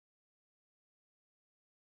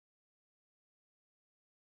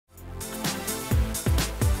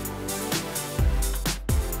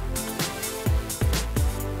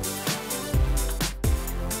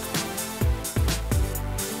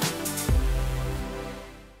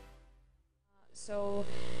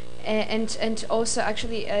and also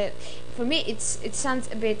actually for me it sounds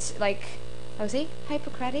a bit like, how to say,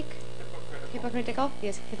 hypocritical.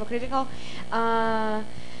 Yes, hypocritical. I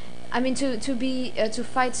mean, to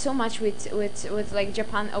fight so much with like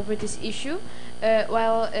Japan over this issue,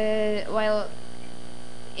 while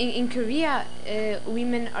in Korea,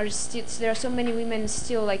 women are still, there are so many women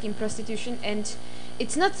still like in prostitution, and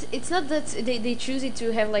it's not that they choose it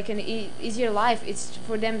to have like an easier life. It's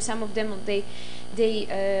for them, some of them they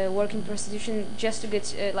work in prostitution just to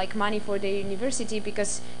get like money for their university,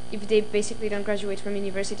 because if they basically don't graduate from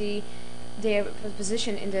university, their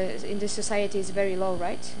position in the society is very low,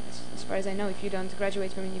 right? As far as I know, if you don't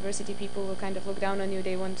graduate from university, people will kind of look down on you.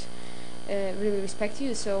 They won't really respect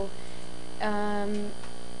you. So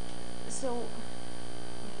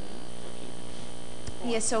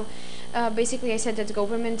yeah, so basically I said that the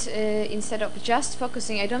government, instead of just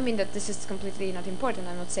focusing, I don't mean that this is completely not important.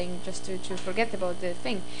 I'm not saying just to forget about the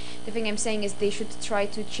thing. The thing I'm saying is they should try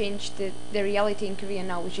to change the reality in Korea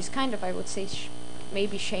now, which is kind of, I would say,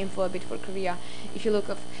 maybe shameful a bit for Korea. If you look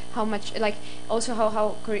of how much, like, also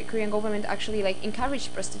how Korean government actually like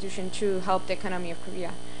encouraged prostitution to help the economy of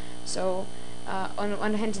Korea. So on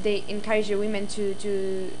one hand they encourage the women to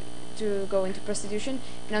go into prostitution,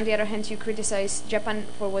 and on the other hand you criticize Japan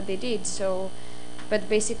for what they did. So, but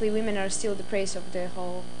basically women are still the praise of the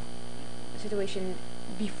whole situation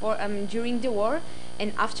before, during the war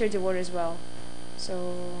and after the war as well.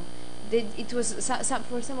 So it was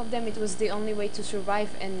for some of them it was the only way to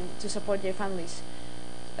survive and to support their families.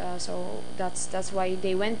 So that's why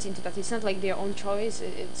they went into that. It's not like their own choice.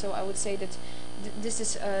 So I would say that this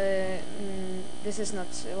is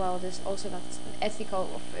not, well, this also not ethical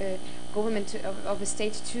of government of a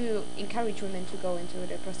state to encourage women to go into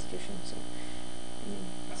the prostitution. So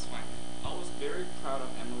that's fine. I was very proud of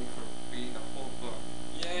Emily for reading the whole book.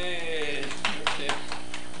 Yay! Okay.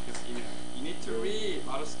 Because you need to read. A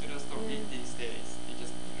lot of students don't read these days. They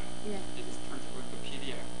just they just turn to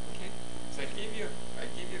Wikipedia. Okay. So I gave you a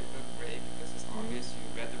good grade because it's obvious you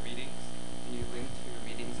read the readings and you linked to your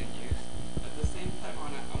readings and use. At the same time, I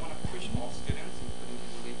want to push all students, including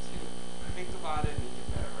Emily, to think about it and make it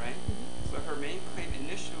better, right? So her main claim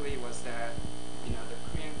initially was that the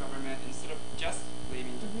Korean government, instead of just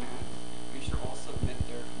blaming Japan, we should also admit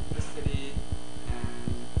their complicity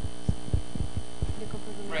and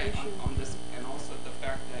right on this, and also the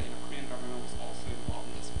fact that Korean government was also involved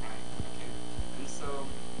in this crime. Okay, and so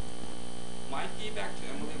my feedback to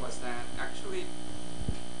Emily was that actually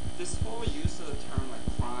this whole use of the term like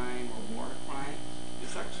crime or war crime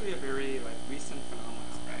is actually a very like recent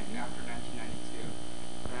phenomenon, right? After 1992,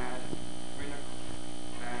 that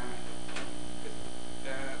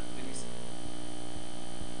let me see.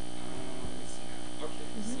 Okay,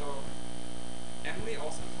 so Emily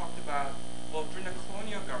also talked about, well, during the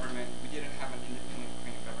colonial government, we didn't have an independent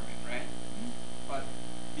Korean government, right? But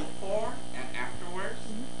before and afterwards,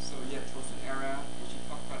 so yeah, Joseon era, she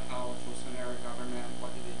talked about how Joseon era government,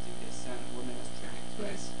 what did they do? They sent women as trainees,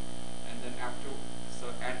 right? Yes. And then after,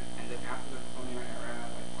 and then after the colonial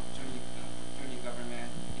era, like Park Chung-hee government,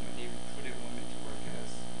 they recruited women to work as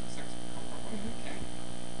sex worker women, okay?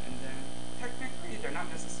 And then technically, they're not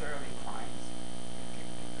necessarily crimes, okay?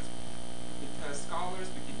 Because scholars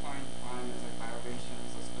would define crime as like violations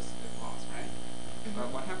of specific laws, right? But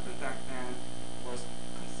what happened back then was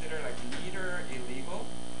considered like neither illegal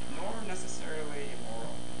nor necessarily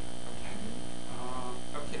immoral. Okay.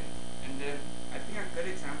 Okay. And then I think a good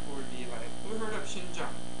example would be like, who heard of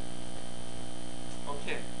Shinjang?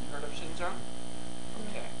 Okay. You heard of Shinjang?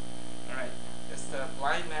 Okay. All right. It's the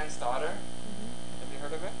blind man's daughter. Have you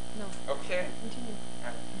heard of it? no. Okay. Continue.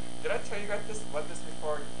 All right. Did I tell you guys about this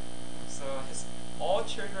before? So all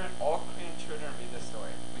Korean children read this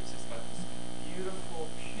story, which is about this beautiful,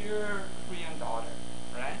 pure Korean daughter,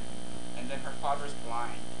 right? And then her father's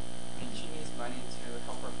blind, and she needs money to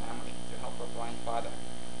help her family, to help her blind father.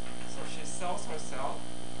 So she sells herself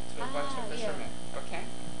to a bunch of fishermen, okay?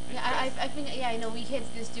 Yeah, I think, I know, we had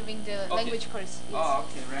this during the language course. Yes. Oh,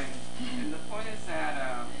 okay, right. And the point is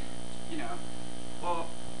that, well,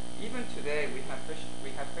 even today we have fishing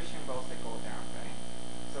boats that go down, right?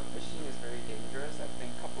 So fishing is very dangerous. I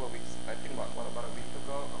think about a week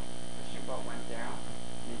ago, a fishing boat went down.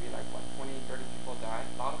 Maybe like 20, 30 people died.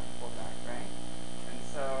 A lot of people died, right? And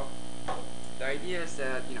so the idea is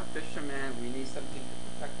that fishermen, we need something to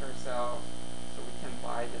protect ourselves, so we can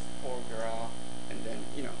buy this poor girl, and then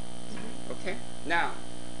okay. Now,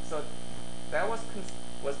 so that was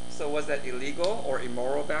that illegal or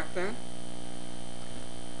immoral back then?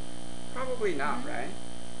 Probably not, right?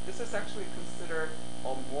 This is actually considered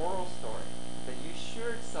a moral story, that you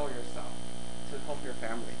should sell yourself to help your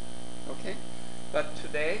family. Okay? But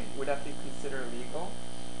today, would that be considered legal?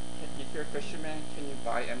 If you're a fisherman, can you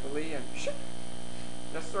buy Emily and ship?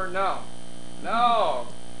 Yes or no? No!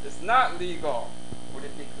 It's not legal. Would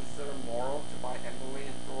it be considered moral to buy Emily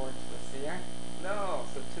and throw her into the sea? No.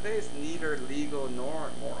 So today is neither legal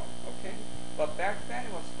nor moral. Okay? But back then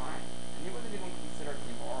it was fine. And it wasn't even considered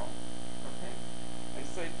immoral. Okay? And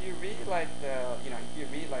so if you read like 13th,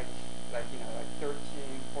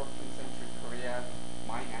 14th century Korea,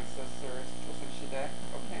 my ancestors, Joseon Shide,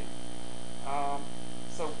 okay?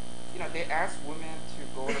 So, they asked women to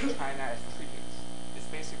go to China as tributes. It's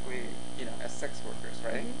basically, as sex workers,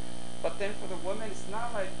 right? Mm-hmm. But then for the women, it's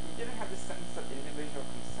not like you didn't have this sense of individual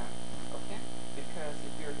consent, okay? Because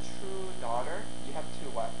if you're a true daughter, you have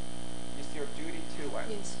to what? It's your duty to what?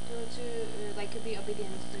 Yes, to be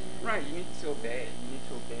obedient. Right, you need to obey. You need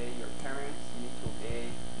to obey your parents. You need to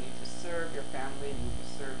obey. You need to serve your family. You need to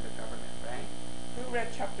serve the government, right? Who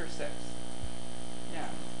read chapter 6?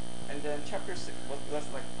 Yeah. And then chapter 6 was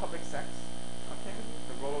like public sex, okay?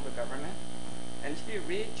 The role of the government. And if you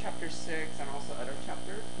read chapter 6 and also other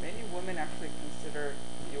chapters, many women actually consider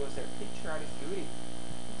it was their patriotic duty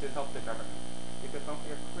to help the government. Because don't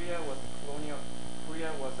forget, Korea was a colony of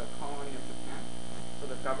Japan, so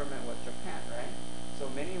the government was Japan, right? So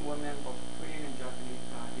many women, both Korean and Japanese,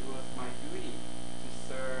 it was my duty to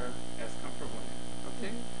serve as comfort women,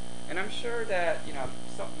 okay? And I'm sure that,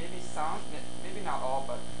 maybe not all,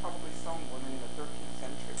 but probably some women in the 13th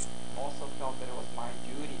century also felt that it was my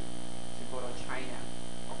duty to go to China,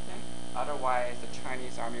 okay? Otherwise, the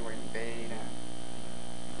Chinese army would invade and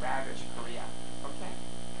ravage Korea, okay?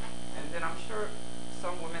 And then I'm sure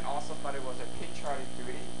some women also thought it was a patriotic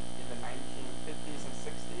duty in the 1950s and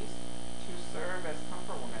 60s to serve as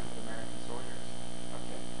comfort women for the American soldiers,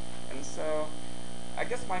 okay? And so, I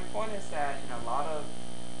guess my point is that, a lot of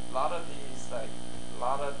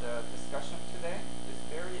the discussion today is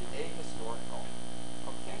very ahistorical.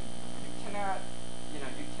 Okay, you cannot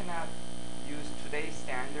use today's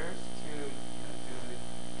standards to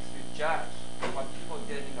judge what people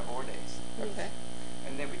did in the old days. Okay,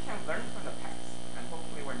 and then we can learn from the past, and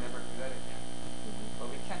hopefully we're never do that again. But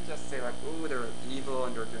we can't just say like, "Ooh, they're evil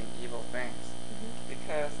and they're doing evil things,"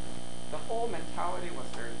 because the whole mentality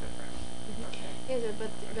was very different. Okay. Yes,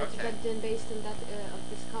 but then based on that of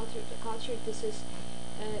this culture, this is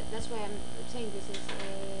that's why I'm saying this is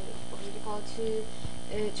political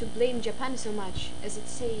to blame Japan so much as it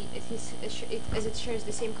shares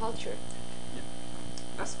the same culture. Yeah,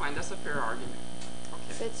 that's fine. That's a fair argument.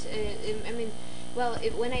 Okay. That's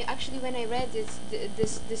when I read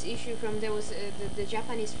this issue from there was the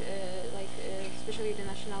Japanese especially the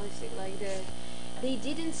nationalistic they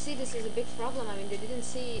didn't see this as a big problem. I mean, they didn't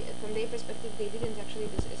see, from their perspective, they didn't actually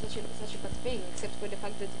do such a bad thing, except for the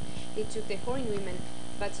fact that they took the foreign women.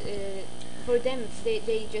 But for them,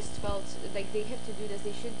 they just felt like they have to do this,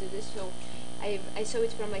 they should do this. So I saw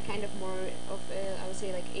it from like kind of more of I would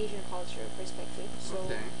say like Asian culture perspective. So,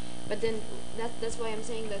 okay. But then that's why I'm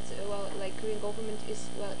saying that Korean government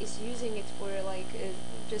is using it for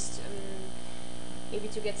maybe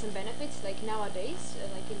to get some benefits, like nowadays,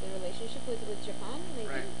 like in the relationship with Japan, maybe.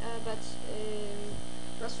 Right.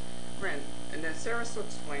 That's great. And then Sarah still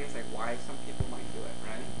explains like why some people might do it,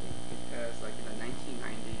 right? Because like in the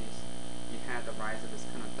 1990s, you had the rise of this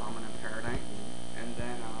kind of dominant paradigm, and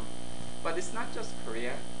then, but it's not just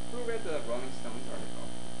Korea. Who read the Rolling Stones article?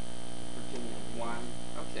 Virginia, 1,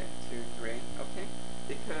 okay, 2, 3, okay.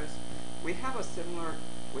 Because we have a similar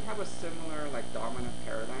like dominant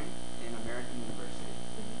paradigm in American university,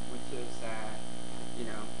 which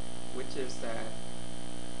is that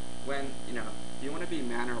when do you want to be a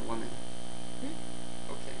man or a woman?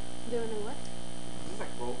 Okay. Do you want to what? This is like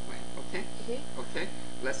role playing. Okay. Okay.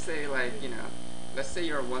 Let's say let's say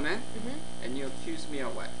you're a woman and you accuse me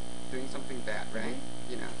of what? Doing something bad, right?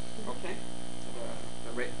 Okay.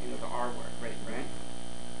 The rape, the R word, rape, right?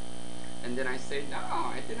 And then I say, no,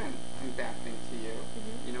 I didn't do bad thing to you.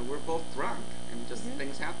 We're both drunk and just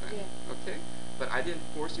things happen. Yeah. Okay? But I didn't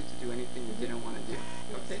force you to do anything you didn't want to do.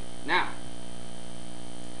 Okay? Now,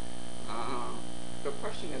 the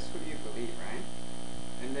question is, who do you believe, right?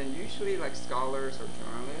 And then usually, like scholars or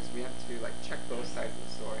journalists, we have to like check both sides of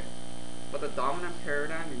the story. But the dominant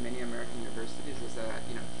paradigm in many American universities is that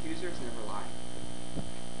accusers never lie,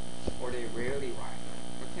 or they rarely lie.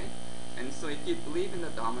 Okay? And so if you believe in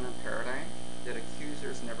the dominant paradigm that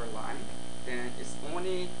accusers never lie, then it's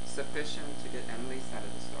only sufficient to get Emily's side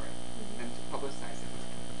of the story and to publicize it.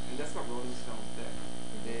 And that's what Rolling Stones did.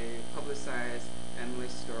 They publicized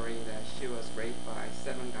Emily's story that she was raped by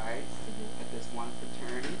 7 guys at this one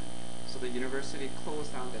fraternity. So the university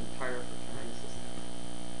closed down the entire fraternity system.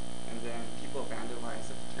 And then people vandalize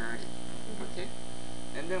the fraternity. Okay,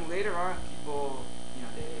 and then later on, people,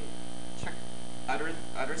 they check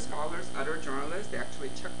other scholars, other journalists. They actually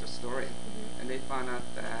checked the story, and they found out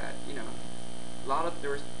that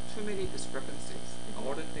there was too many discrepancies.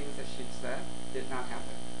 All the things that she said did not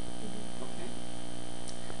happen. Okay,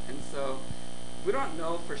 and so we don't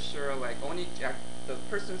know for sure. Like only the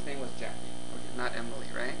person's name was Jackie, okay, not Emily,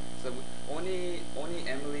 right? So only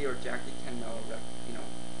Emily or Jackie can know that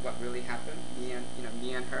what really happened. Me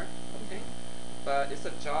and her. Okay, but it's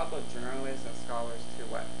a job of journalists and scholars to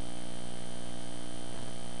what?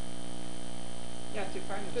 Yeah, to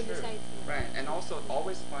find the truth. Decide, yeah. Right, and also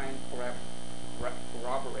always find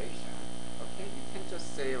corroboration. Okay, you can't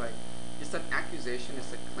just say like it's an accusation,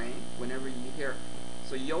 it's a claim. Whenever you hear,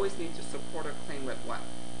 so you always need to support a claim with what?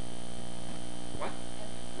 What?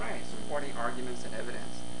 Right, supporting arguments and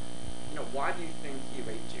evidence. Why do you think he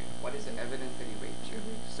raped you? What is the evidence that he raped you?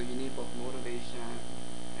 So you need both motivation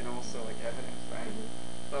and also like evidence, right?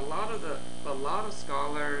 But a lot of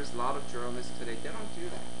scholars, a lot of journalists today, they don't do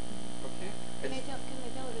that. Okay. Can I tell a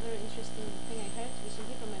very interesting thing I heard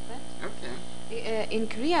recently from my friend? Okay. In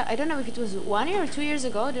Korea, I don't know if it was 1 year or 2 years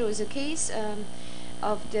ago, there was a case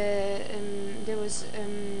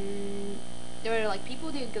there were like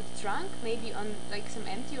people they got drunk, maybe on like some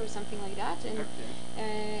empty or something like that, and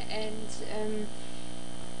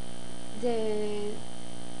the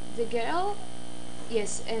girl,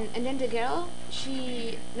 yes, and then the girl,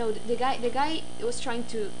 the guy was trying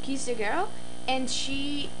to kiss the girl, and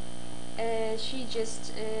she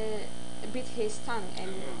just bit his tongue,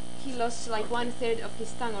 and he lost like 1/3 of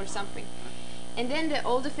his tongue or something. And then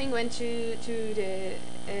all the thing went to the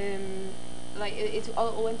it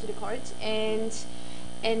all went to the court, and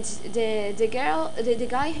the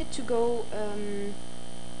guy had to go.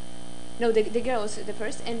 The girl was the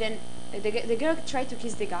first, and then the girl tried to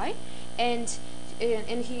kiss the guy, and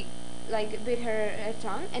he like bit her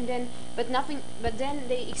tongue, and then but then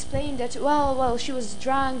they explained that well she was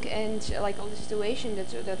drunk, and like all the situation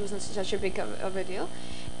that wasn't such a big of a deal.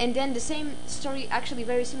 And then the same story, actually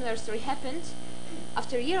very similar story, happened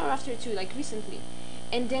after a year or after two, like recently.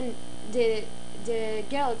 And then the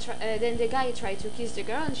guy tried to kiss the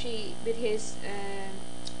girl, and she bit his.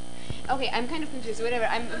 Okay, I'm kind of confused. Whatever.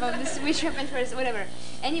 I'm about this. Which happened first? Whatever.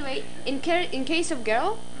 Anyway, in case of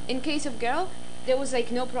girl, there was like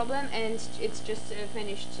no problem, and it's just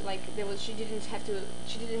finished. Like there was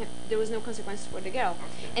no consequences for the girl,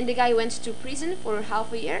 and the guy went to prison for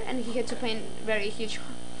half a year, and he had to pay very huge,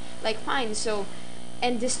 like fine. So,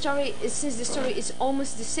 and since the story is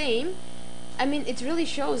almost the same, I mean, it really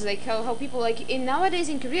shows like how people like nowadays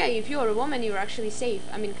in Korea, if you are a woman, you're actually safe.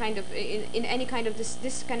 I mean, kind of in any kind of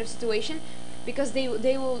this kind of situation. Because they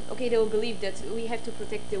will believe that we have to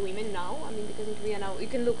protect the women now. I mean, because in Korea now you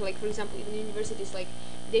can look like, for example, even universities, like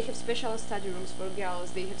they have special study rooms for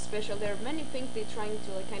girls. They have there are many things they're trying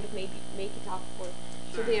to like kind of maybe make it up for,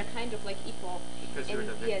 so they are kind of like equal. Because you're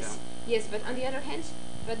the victim. Yes. But on the other hand,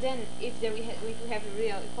 then if we have a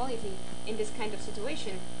real equality in this kind of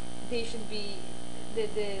situation, they should be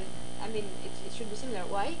it should be similar.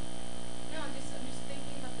 Why? No, I'm just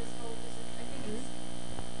thinking about this whole. I think it's.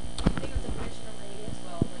 I think of definition of lady as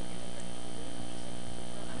well, like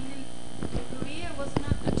in Korea it was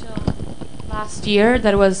not until last year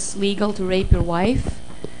that it was legal to rape your wife.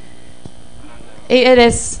 It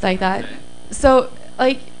is like that. So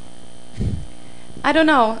like, I don't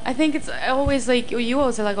know. I think it's always like you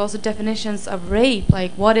also like also definitions of rape.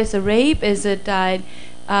 Like, what is a rape? Is it that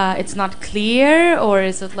it's not clear, or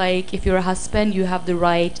is it like if you're a husband, you have the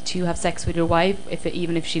right to have sex with your wife,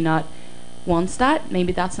 even if she not wants that?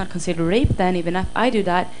 Maybe that's not considered rape then, even if I do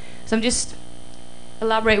that. So I'm just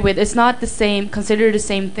elaborate with, it's not the same, considered the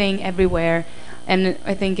same thing everywhere. And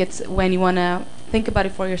I think it's when you want to think about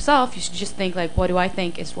it for yourself, you should just think like, what do I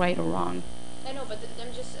think is right or wrong? I know, but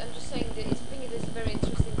I'm just saying that I think it is very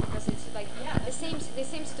interesting because it's like the same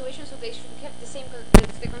situation, so they should have the same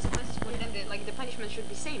the consequences for them. The punishment should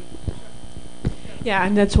be same. Yeah,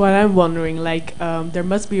 and that's what I'm wondering. Like, there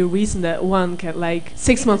must be a reason that one get like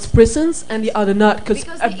 6 months prisons and the other not.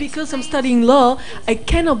 Because I'm studying law, I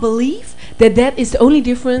cannot believe that is the only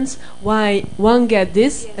difference why one get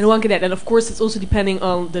this and one get that. And of course, it's also depending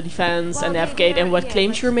on the defense and the advocate and what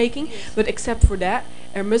claims you're making. But except for that,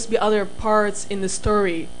 there must be other parts in the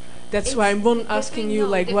story. That's why I'm asking you,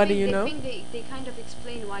 like, what do you know? I think they kind of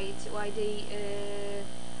explain why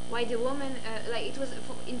the woman, like it was,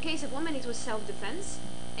 in case of woman, it was self-defense,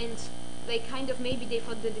 and like kind of maybe they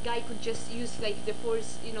thought that the guy could just use like the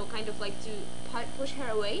force, kind of like to push her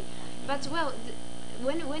away, but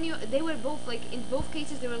when you they were both like in both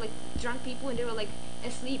cases they were like drunk people and they were like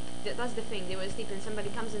asleep. That's the thing. They were asleep and somebody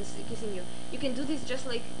comes and kissing you. You can do this just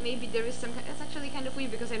like maybe there is some. That's actually kind of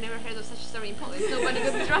weird because I've never heard of such a story in Polish. Nobody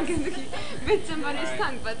got drunk and bit somebody's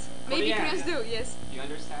tongue, but maybe Koreans do. Yes. Do you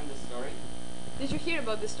understand the story? Did you hear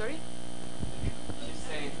about this story? She's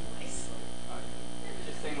saying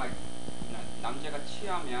like 남자가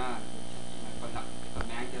취하면 if a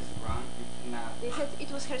man gets drunk, you cannot. They said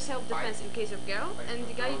it was her self-defense in case of girl, and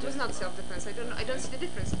the guy it was not self-defense. I don't know. I don't see the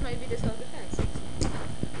difference. It might be the self-defense.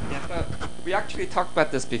 Yeah, but we actually talked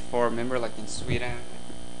about this before. Remember, like in Sweden,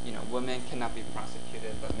 women cannot be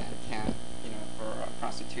prosecuted, but men can, for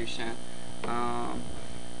prostitution.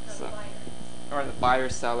 Or the buyer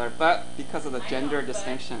seller, but because of the gender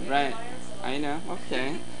distinction, right? I know.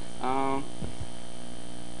 Okay.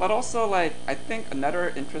 But also, like, I think another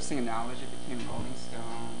interesting analogy between Rolling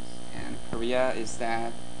Stones and Korea is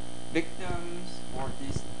that victims or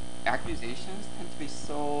these accusations tend to be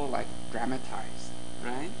so like dramatized,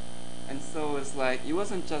 right? And so it's like it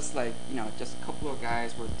wasn't just like just a couple of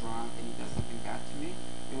guys were drunk and he does something bad to me.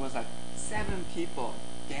 It was like 7 people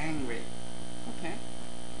gang rape, okay?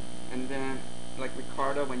 And then like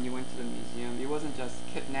Ricardo, when you went to the museum, it wasn't just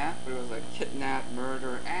kidnap, but it was like kidnap,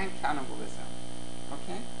 murder, and cannibalism.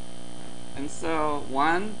 Okay? And so,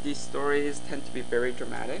 one, these stories tend to be very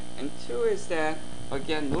dramatic, and two is that,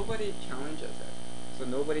 again, nobody challenges it. So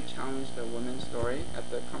nobody challenged the woman's story at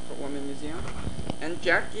the Comfort Woman Museum. And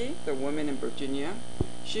Jackie, the woman in Virginia,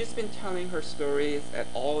 she's been telling her stories at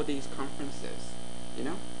all these conferences,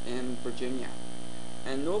 in Virginia.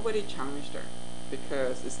 And nobody challenged her,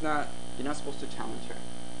 because you're not supposed to challenge her,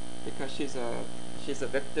 because she's a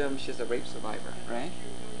victim, she's a rape survivor, right?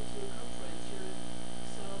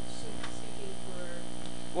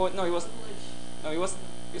 Well,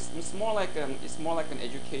 it's more like an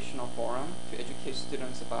educational forum to educate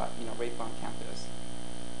students about rape on campus,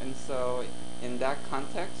 and so in that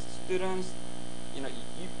context, students, you'd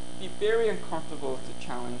be very uncomfortable to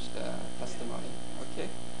challenge the testimony, okay?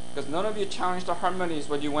 Because none of you challenged the harmonies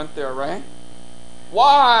when you went there, right?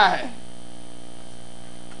 Why?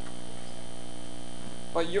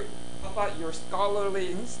 But how about your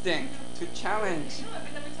scholarly instinct to challenge? No, but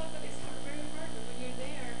then we talked about it's very hard, but when you're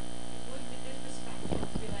there, it would be disrespectful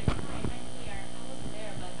to be like, hi, I'm here, I wasn't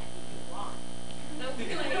there, but I think you're wrong. That would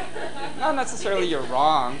be like Not necessarily you're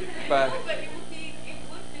wrong, but no, but it would be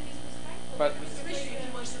disrespectful. But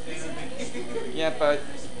yeah, but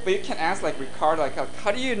you can ask like Ricardo, like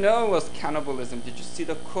how do you know it was cannibalism? Did you see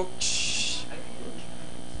the cook? Shh.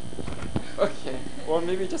 Okay, or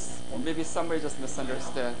maybe somebody just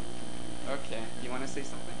misunderstood. Okay, you want to say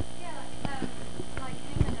something? Yeah, like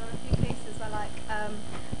England, there were a few cases where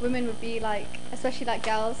women would be especially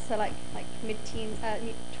girls, so mid-teens,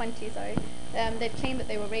 mid-20s, sorry. They'd claim that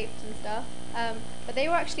they were raped and stuff, but they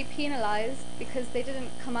were actually penalised because they didn't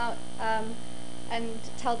come out and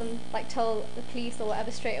tell the police or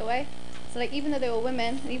whatever straight away. So even though they were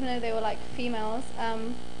women, even though they were females,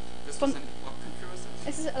 This was in what country was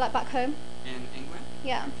this? this is back home. In England?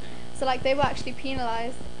 Yeah. Okay. So they were actually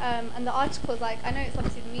penalised, and the articles I know it's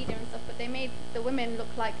obviously the media and stuff, but they made the women look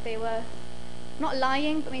like they were not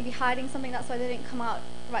lying, but maybe hiding something. That's why they didn't come out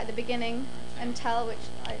right at the beginning and tell, which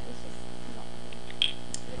was just not.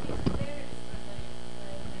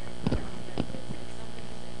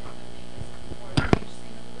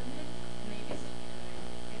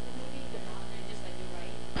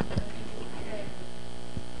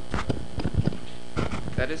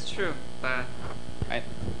 That is true, but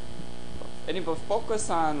anyway, focus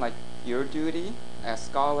on your duty as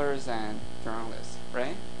scholars and journalists,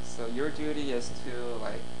 right? So your duty is to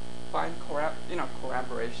find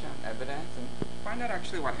corroboration, evidence, and find out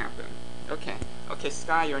actually what happened. Okay,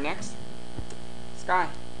 Sky, you're next. Sky.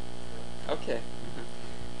 Okay.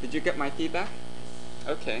 Did you get my feedback?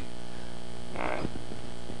 Okay. All right.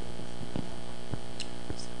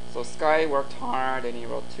 So Sky worked hard and he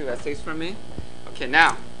wrote 2 essays for me. Okay,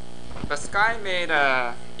 now, but Sky made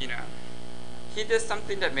he did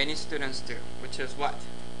something that many students do, which is what?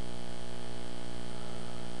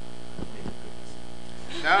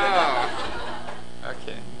 No.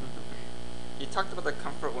 Okay. You talked about the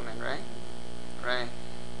comfort woman, right? Right.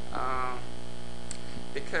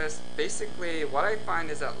 Because basically, what I find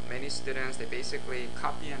is that many students, they basically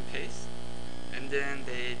copy and paste, and then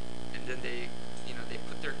they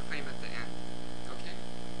put their claim at the end. Okay.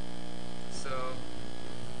 So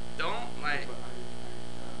don't I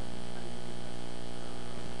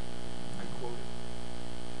quoted.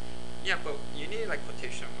 Yeah, but you need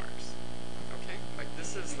quotation marks. Okay?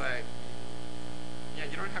 This is yeah,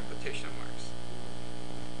 you don't have quotation marks.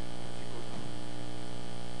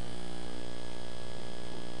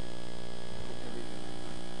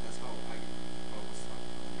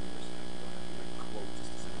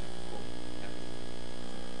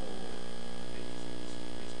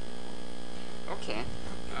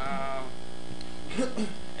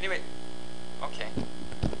 Anyway, okay.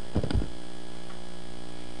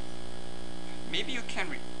 Maybe you can,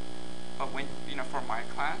 but when for my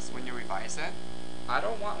class, when you revise it, I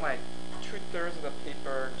don't want like 2/3 of the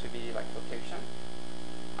paper to be like quotation.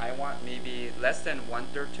 I want maybe less than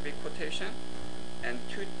 1/3 to be quotation, and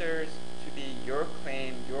 2/3 to be your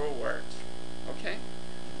claim, your words. Okay?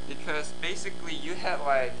 Because basically you had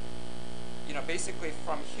like, basically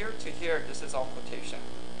from here to here, this is all quotation.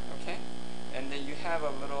 Okay? And then you have a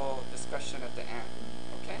little discussion at the end.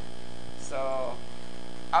 Okay? So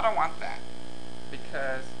I don't want that,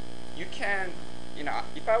 because you can,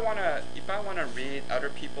 if I wanna read other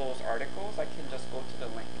people's articles, I can just go to the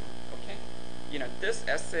link. Okay? This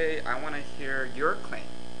essay, I wanna hear your claim,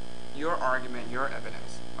 your argument, your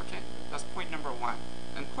evidence. Okay? That's point number 1.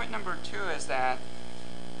 And point number 2 is that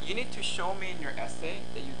you need to show me in your essay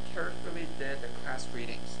that you carefully did the class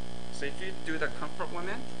readings. So if you do the comfort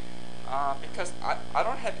women, because I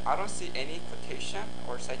don't see any quotation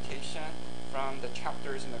or citation from the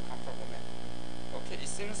chapters in the comfort women. Okay, it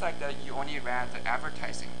seems like that you only read the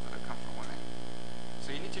advertising for the comfort women.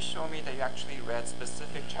 So you need to show me that you actually read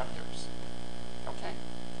specific chapters. Okay,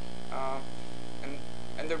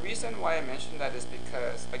 and the reason why I mentioned that is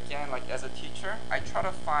because, again, like as a teacher, I try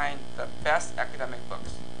to find the best academic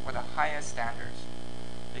books with the highest standards,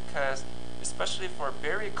 because especially for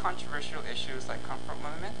very controversial issues like comfort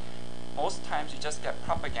movement, most times you just get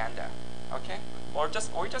propaganda, okay, or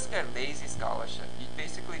you just get lazy scholarship. You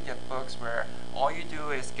basically get books where all you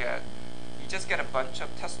do is you just get a bunch of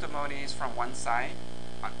testimonies from one side,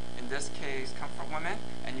 in this case comfort women,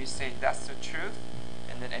 and you say that's the truth,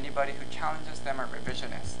 and then anybody who challenges them are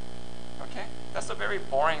revisionists. Okay, that's a very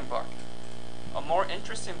boring book. A more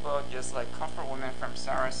interesting book is like Comfort Women from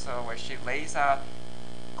Sarasota, where she lays out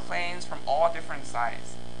claims from all different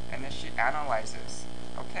sides, and then she analyzes.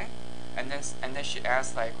 Okay, and then she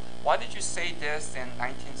asks like, why did you say this in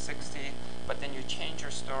 1960, but then you change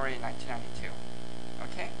your story in 1992?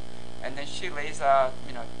 Okay, and then she lays out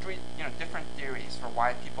three different theories for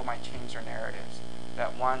why people might change their narratives.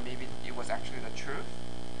 That one, maybe it was actually the truth,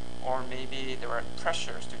 or maybe there were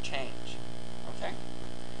pressures to change. Okay,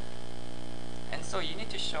 and so you need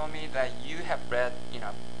to show me that you have read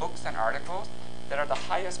books and articles that are the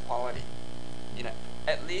highest quality.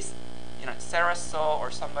 At least Sarah So or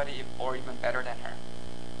somebody, or even better than her.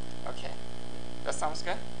 Okay, that sounds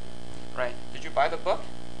good, right? Did you buy the book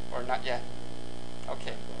or not yet?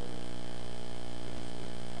 Okay.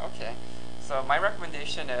 Okay, so my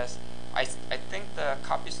recommendation is, I think the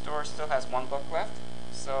copy store still has 1 book left,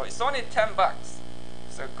 so it's only $10.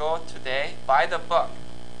 So go today, buy the book,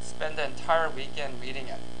 spend the entire weekend reading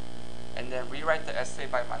it, and then rewrite the essay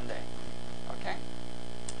by Monday. Okay,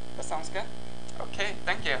 that sounds good. Okay,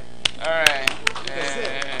 thank you. All right,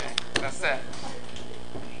 that's it.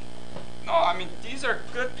 No, I mean these are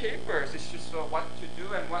good papers. It's just what to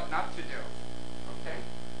do and what not to do. Okay.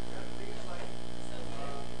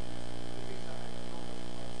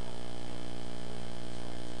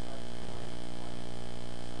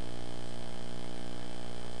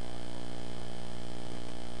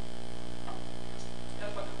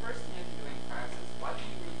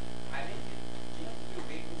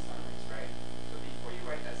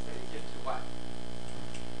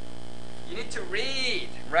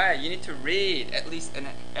 Right, you need to read at least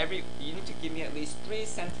you need to give me at least 3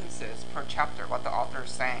 sentences per chapter what the author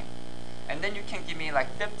is saying. And then you can give me like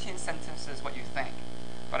 15 sentences what you think.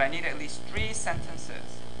 But I need at least 3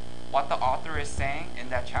 sentences what the author is saying in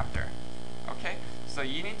that chapter. Okay? So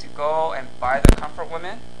you need to go and buy the Comfort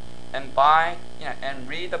Women and and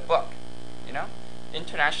read the book.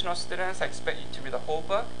 International students, I expect you to read the whole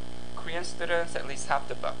book. Korean students, at least half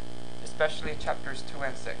the book, especially chapters 2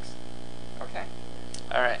 and 6. Okay?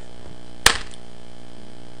 All right.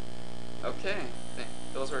 Okay,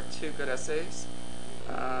 those were 2 good essays.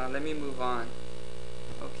 Let me move on.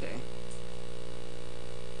 Okay.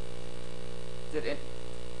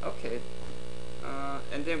 Okay.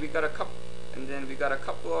 And then we got a couple. And then we got a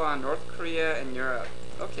couple on North Korea and Europe.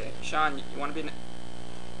 Okay, Sean, you want to be?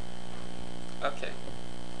 Okay,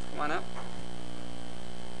 come on up.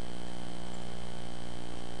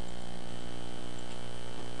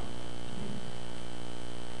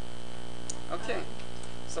 Okay,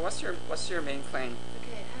 so what's your main claim?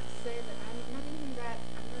 Okay, I have to say that I'm not even that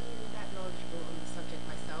knowledgeable on the subject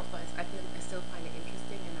myself, but I still find it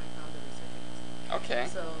interesting, and I found the research interesting. Okay.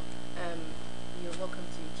 So, you're welcome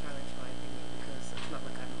to challenge my opinion, because it's not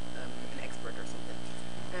like I'm an expert or something.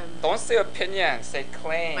 Don't say opinion, say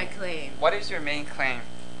claim. My claim. What is your main claim?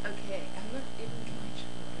 Okay, I'm not even quite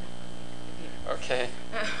sure. Okay.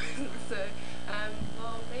 So,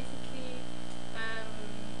 well, basically,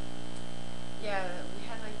 Yeah, we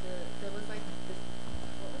had like there was like this,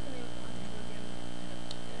 what was the name of the article again?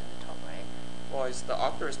 Yeah, the top right. Well, the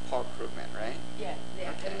author is Paul Krugman, right? Yeah,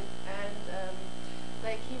 yeah. Okay. And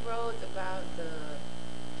like he wrote about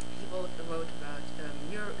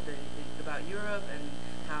about Europe and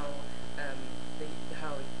how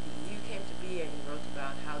how the EU came to be, and he wrote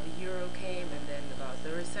about how the euro came, and then about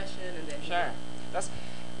the recession, and then Sure. That's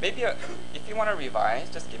maybe if you want to revise,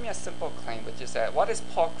 just give me a simple claim, which is that what is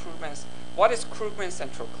Krugman's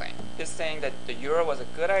central claim? He's saying that the euro was a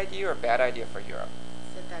good idea or a bad idea for Europe.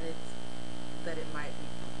 Said that it might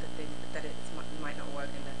not work,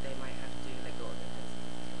 and that they might have to let go of it.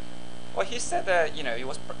 Well, he said that it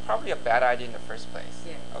was probably a bad idea in the first place.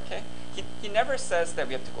 Yeah. Okay. He never says that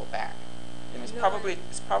we have to go back. It's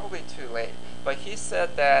probably too late. But he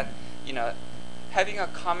said that having a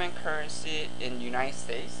common currency in the United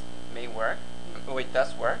States may work. Oh, it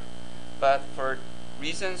does work, but for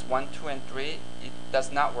reasons 1, 2, and 3, it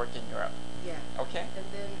does not work in Europe. Yeah. Okay.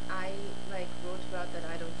 And then I wrote about that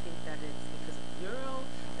I don't think that it's because of the euro.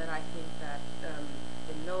 That I think that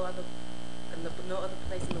in no other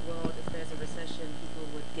place in the world, if there's a recession, people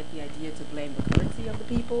would get the idea to blame the currency of the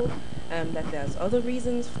people. That there's other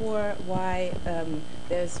reasons for why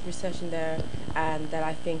there's recession there, and that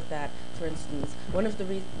I think that, for instance, one of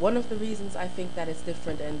the reasons I think that it's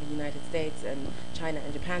different in the United States and China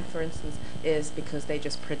and Japan, for instance, is because they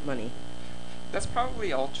just print money. That's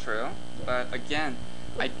probably all true, but again,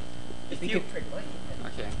 if you could print money.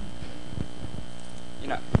 Okay.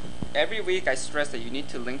 Every week I stress that you need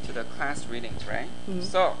to link to the class readings, right? Mm-hmm.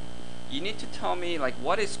 So, you need to tell me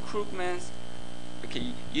what is Krugman's.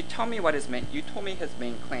 Okay, you tell me you told me his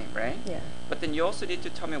main claim, right? Yeah. But then you also need to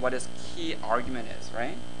tell me what his key argument is,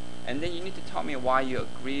 right? And then you need to tell me why you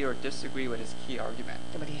agree or disagree with his key argument.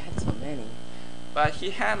 Yeah, but he had so many. But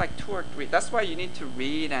he had 2 or 3. That's why you need to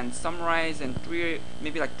read and summarize in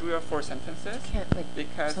maybe 3 or 4 sentences. You can't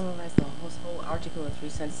because summarize the whole article in 3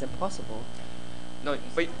 sentences. Impossible. No,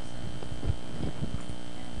 but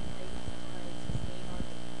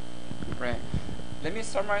right. Let me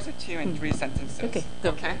summarize it to you in 3 sentences. Okay. Go.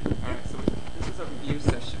 Okay. All right. So this is a review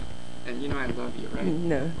session, and I love you, right?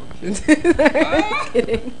 No. Okay.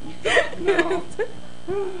 Kidding. No.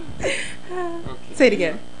 Okay. Say it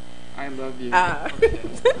again. I love you. Okay.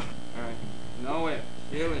 All right. Know it.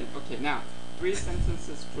 Feel it. Okay. Now, 3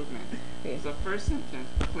 sentences, Krugman. Okay. So first sentence,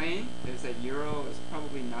 claim is that euro is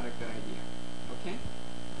probably not a good idea. Okay.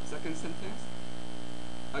 Second sentence,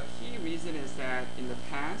 a key reason is that in the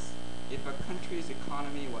past, if a country's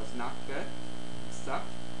economy was not good,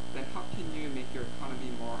 sucked, then how can you make your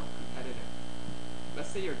economy more competitive? Let's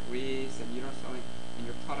say you're Greece and and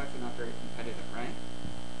your products are not very competitive, right?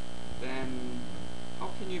 Then how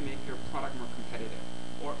can you make your product more competitive?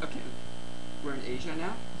 Or okay, we're in Asia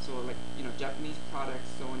now, so Japanese products,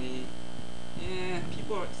 Sony,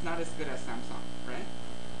 it's not as good as Samsung, right?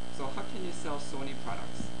 So how can you sell Sony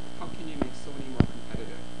products? How can you make Sony more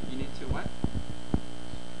competitive? You need to what?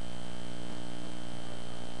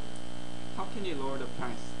 How can you lower the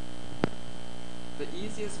price? The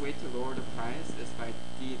easiest way to lower the price is by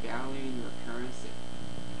devaluing your currency.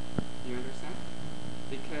 Do you understand?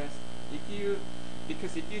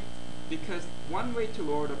 Because one way to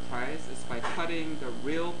lower the price is by cutting the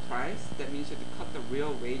real price. That means you have to cut the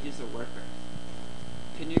real wages of workers.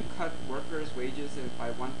 Can you cut workers' wages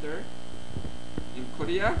by 1/3? In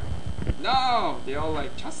Korea? No! They all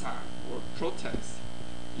chasa or protest.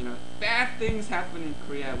 Bad things happen in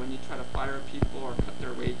Korea when you try to fire people or cut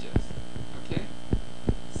their wages. Okay?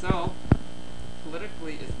 So,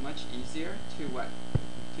 politically, it's much easier to what?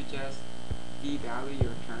 To just devalue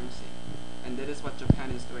your currency. And that is what Japan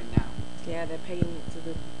is doing now. Yeah, they're paying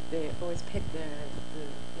they always peg the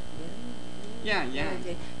yen. Yeah.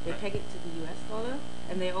 They peg it to the US dollar,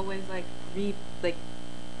 and they always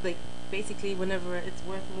basically whenever it's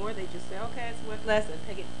worth more, they just say, okay, it's worth less, and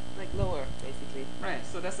peg it lower, basically. Right.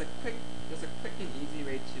 So that's a quick and easy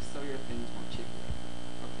way to sell your things more cheaply.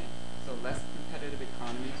 Okay. So less competitive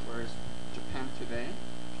economies, whereas Japan today,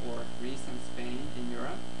 or Greece and Spain in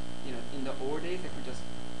Europe, in the old days they could just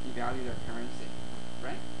devalue their currency,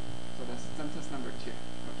 right? So that's sentence number 2.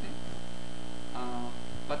 Okay.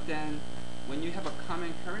 But then, when you have a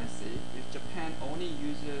common currency, if Japan only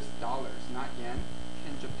uses dollars, not yen,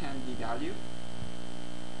 can Japan devalue?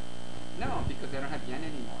 No, because they don't have yen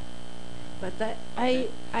anymore. But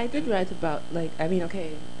I did write about I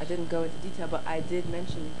didn't go into detail, but I did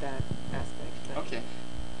mention that aspect. Okay.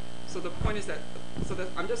 So the point is that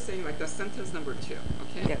I'm just saying the sentence number 2.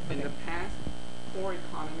 Okay. Yeah, In okay. the past, poor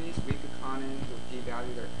economies, weak economies would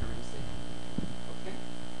devalue their currency. Okay.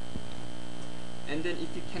 And then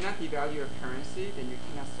if you cannot devalue your currency, then you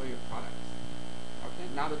cannot sell your products. Okay.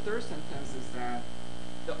 Now the third sentence is that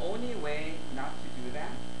the only way not to do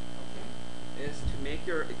that, okay, is to make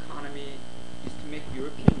your economy, is to make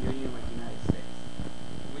European Union like the United States,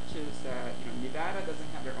 which is that Nevada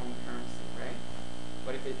doesn't have their own currency, right?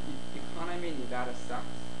 But if the economy in Nevada sucks,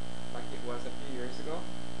 like it was a few years ago,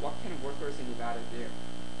 what can workers in Nevada do?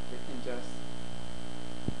 They can just,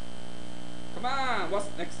 come on, what's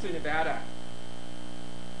next to Nevada?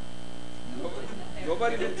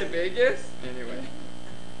 Nobody been to Vegas? Anyway.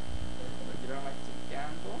 You don't like to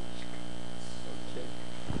gamble? Okay.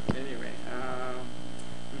 Anyway,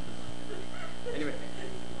 anyway,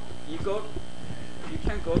 you can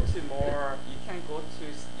go to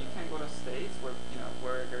states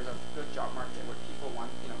where there's a good job market, where people where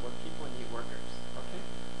people need workers. Okay,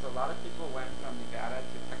 so a lot of people went from Nevada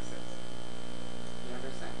to Texas. You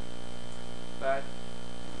understand? But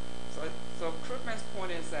so Krugman's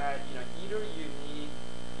point is that either you need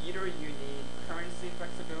currency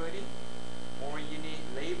flexibility, or you need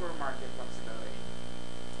labor market flexibility.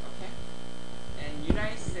 Okay? And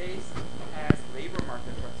United States has labor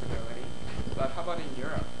market flexibility, but how about in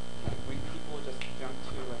Europe? Can people just jump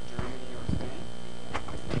to like Germany or Spain?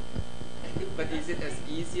 But is it as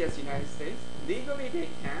easy as United States? Legally they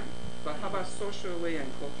can, but how about socially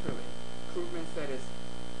and culturally? Krugman said it's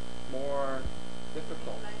more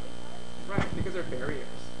difficult. Right, because there are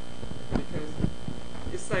barriers. Because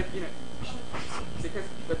it's like,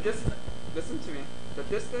 because listen to me, the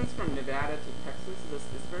distance from Nevada to Texas is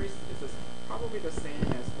probably the same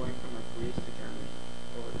as going from like Greece to Germany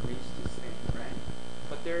or Greece to Spain, right?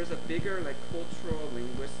 But there's a bigger like cultural,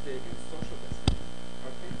 linguistic, and social distance.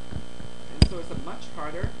 Okay? And so it's much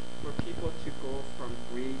harder for people to go from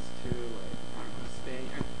Greece to like Spain,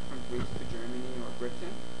 and from Greece to Germany or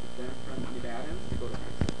Britain, than from Nevadans to go to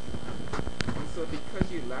Texas. And so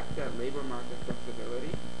because you lack that labor market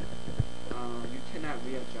flexibility, you cannot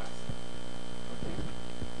readjust. Okay?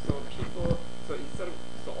 So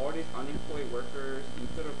all these unemployed workers,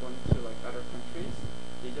 instead of going to like other countries,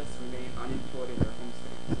 they just remain unemployed in their home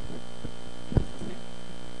states. Okay?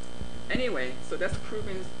 Anyway, so that's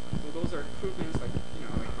Krugman's. So those are Krugman's like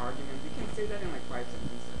arguments. You can say that in like 5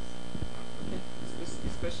 sentences. Okay?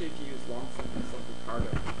 Especially if you use long sentences like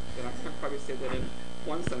Ricardo, then I can probably say that in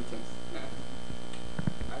 1 sentence.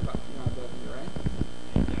 I thought I love you, right?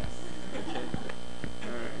 Yes. Okay. All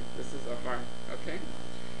right. This is a hard. Okay.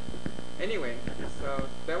 Anyway, so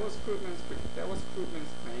that was Krugman's claim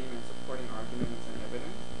and supporting arguments and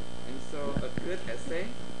evidence. And so a good essay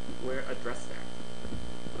will address that.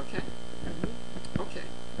 Okay. Okay.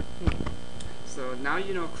 So now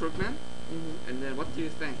you know Krugman, and then what do you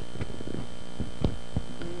think?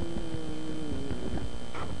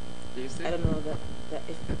 Do you think? I don't know that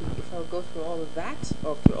if I'll go through all of that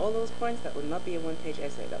or through all those points, that would not be a 1-page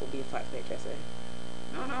essay. That would be a 5-page essay.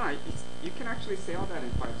 No. You can actually say all that in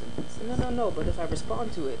 5 sentences. No. But if I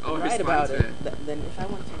respond to it, and write about it, then if I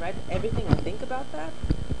want to write everything I think about that,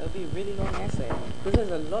 it would be a really long essay. Because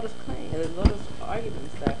there's a lot of claims, there's a lot of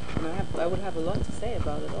arguments that, and I would have a lot to say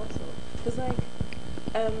about it also. Because I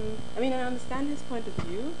understand his point of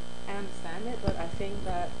view. I understand it, but I think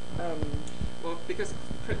that well, because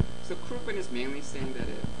Krugman is mainly saying that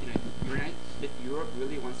if Europe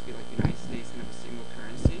really wants to be like the United States and have a single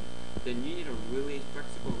currency, then you need a really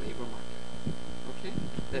flexible labor market. Okay?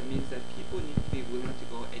 That means that people need to be willing to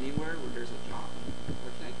go anywhere where there's a job.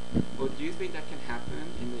 Okay? Well, do you think that can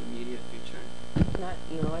happen in the immediate future? I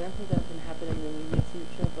don't think that can happen in the immediate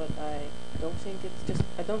future, but I don't think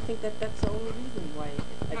that's the only reason why.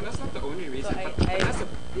 No, that's not the only reason, but that's a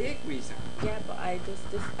big reason. Yeah, but I just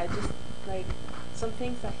like some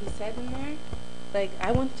things that he said in there, like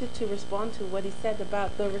I wanted to respond to what he said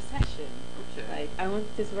about the recession. Okay. Like I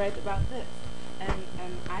wanted to write about this, and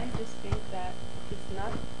I just think that it's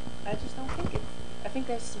not. I just don't think it's. I think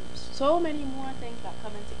there's so many more things that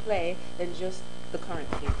come into play than just the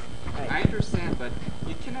currency. Right? I understand, but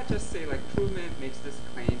you cannot just say like Krugman makes this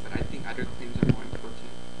claim, but I think other claims are more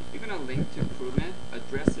important. If you're gonna link to Krugman,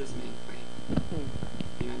 address his main claim.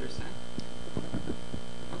 Do you understand?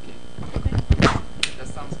 Okay. That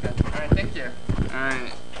sounds good. All right, thank you. All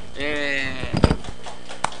right. Yeah.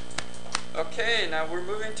 Okay, now we're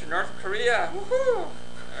moving to North Korea. Woohoo! All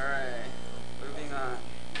right, moving on.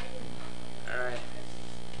 All right.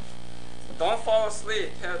 Don't fall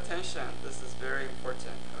asleep. Pay attention. This is very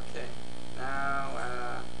important. Okay.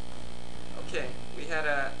 Now, okay. We had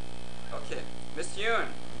okay. Miss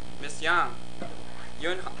Yoon. Miss Yang.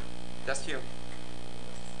 Yoon. That's you.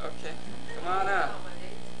 Okay. Come on up.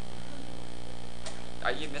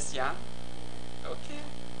 Are you Miss Yang? Okay.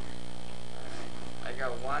 All right.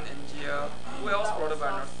 got one NGO. Who else wrote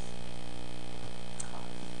about North?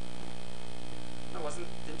 No, wasn't?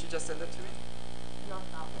 Didn't you just send that to me? Not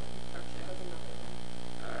that one. Okay. That was another one.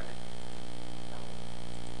 All right. That one.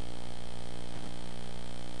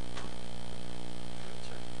 Let me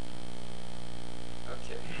check.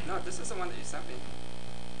 Okay. No, this is the one that you sent me.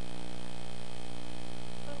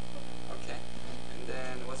 Okay. And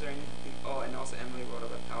then was there anything? Oh, and also Emily wrote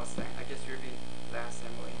about Palestine. I guess you're the last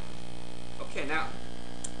Emily. Okay, now.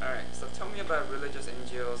 All right. So tell me about religious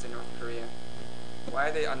NGOs in North Korea. Why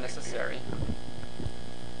are they unnecessary?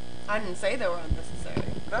 I didn't say they were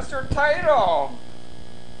unnecessary. That's your title.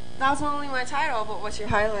 That's only my title, but what you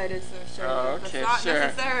highlighted, so sure. Oh, okay, That's not sure.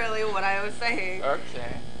 necessarily what I was saying.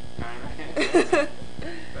 Okay. All right.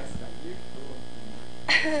 That's not you.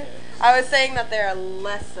 Okay. I was saying that they're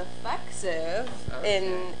less effective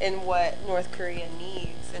Okay. in what North Korea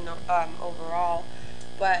needs in overall,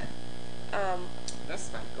 but That's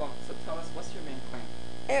fine. Go on. So tell us, what's your main claim?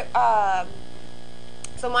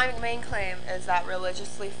 So my main claim is that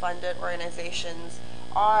religiously funded organizations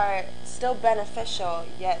are still beneficial,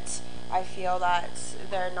 yet I feel that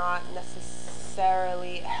they're not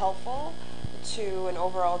necessarily helpful to an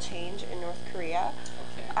overall change in North Korea.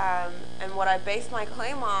 Okay. And what I based my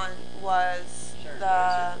claim on was Sure.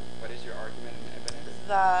 the What is your argument and evidence?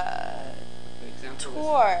 the The example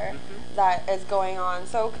tour is, that is going on.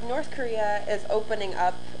 So North Korea is opening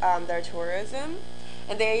up their tourism,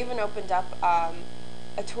 and they even opened up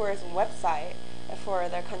a tourism website for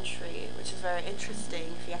their country, which is very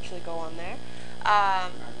interesting if you actually go on there.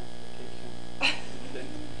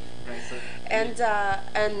 Right, so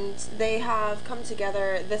And they have come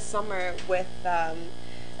together this summer with a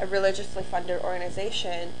religiously funded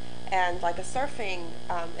organization and like a surfing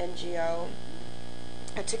NGO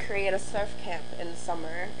to create a surf camp in the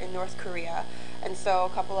summer in North Korea. And so a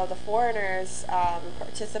couple of the foreigners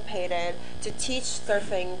participated to teach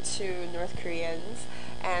surfing to North Koreans.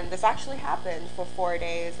 And this actually happened for 4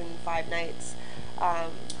 days and 5 nights. right.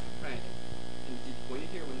 And were you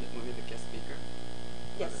here when we had the guest speaker?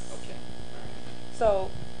 Yes. Okay. All right.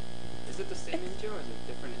 So Is it the same NGO or is it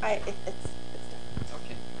different? it's different.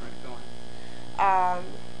 Okay. All right. Go on.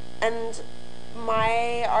 And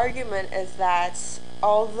my argument is that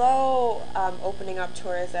although opening up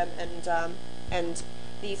tourism and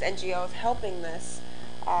these NGOs helping this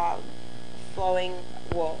flowing,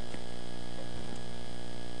 well,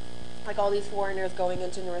 like all these foreigners going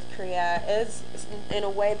into North Korea is in a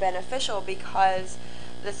way beneficial because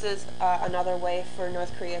this is another way for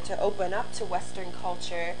North Korea to open up to Western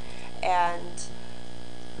culture and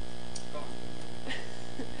Go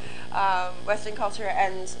on. Western culture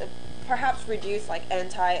and perhaps reduce like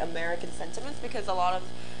anti-American sentiments because a lot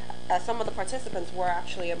of some of the participants were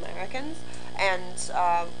actually Americans, and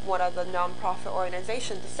one of the non-profit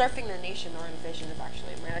organizations, the Surfing the Nation organization, is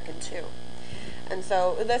actually American too. And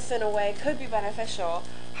so this in a way could be beneficial.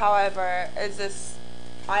 However,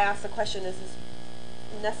 I asked the question, is this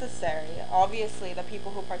necessary? Obviously the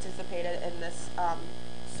people who participated in this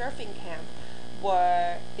surfing camp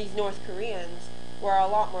were these North Koreans, were a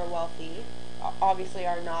lot more wealthy, obviously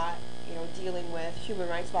are not dealing with human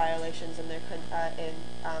rights violations in their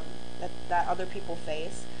that other people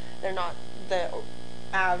face. They're not the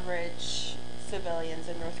average civilians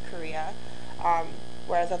in North Korea,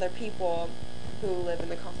 whereas other people who live in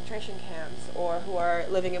the concentration camps or who are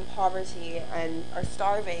living in poverty and are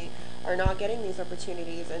starving are not getting these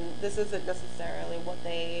opportunities, and this isn't necessarily what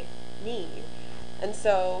they need. And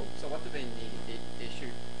so what do they need? They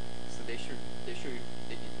should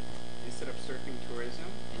instead of surfing tourism,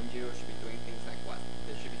 NGOs should be doing things like what?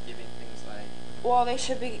 They should be giving things like, well, they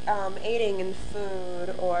should be aiding in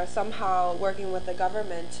food or somehow working with the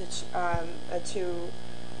government to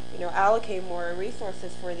allocate more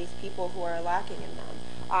resources for these people who are lacking in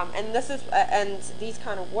them. And this is and these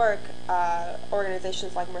kind of work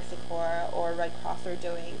organizations like Mercy Corps or Red Cross are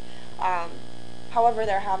doing. However,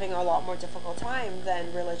 they're having a lot more difficult time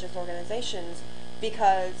than religious organizations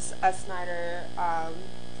because, as Snyder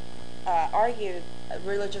argued,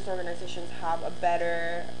 religious organizations have a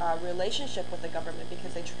better relationship with the government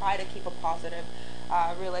because they try to keep a positive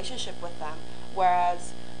relationship with them,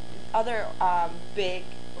 whereas other big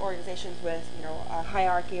organizations with a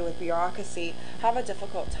hierarchy, with bureaucracy, have a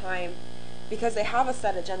difficult time because they have a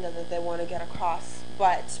set agenda that they want to get across,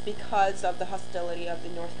 but because of the hostility of the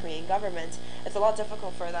North Korean government, it's a lot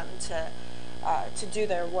difficult for them to do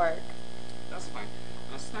their work. that's fine.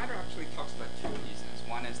 Snyder actually talks about two reasons.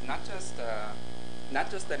 One is not just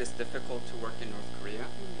that it's difficult to work in North Korea,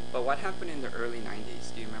 but what happened in the early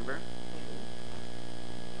 90s. Do you remember?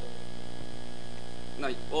 No,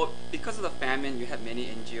 well, because of the famine, you had many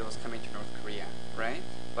NGOs coming to North Korea, right?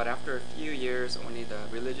 But after a few years, only the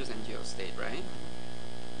religious NGOs stayed, right?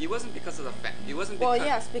 It wasn't because of the famine. It wasn't because... Well,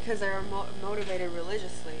 yes, because they were motivated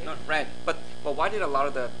religiously. No, right, but why did a lot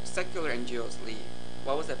of the secular NGOs leave?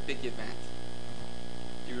 What was that big event?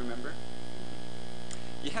 Do you remember?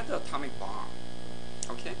 You had the atomic bomb,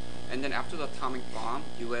 okay? And then after the atomic bomb,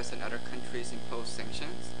 U.S. and other countries imposed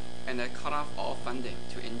sanctions, and that cut off all funding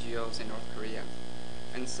to NGOs in North Korea.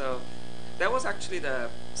 And so that was actually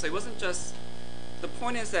so it wasn't just, the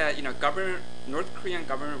point is that, North Korean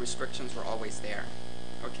government restrictions were always there,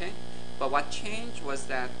 okay? But what changed was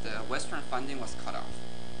that the Western funding was cut off.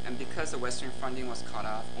 And because the Western funding was cut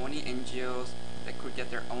off, only NGOs that could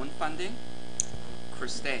get their own funding could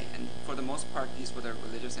stay. And for the most part, these were the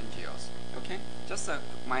religious NGOs, okay? Just a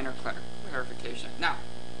minor clarification. Now,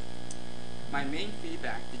 my main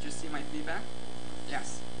feedback, did you see my feedback?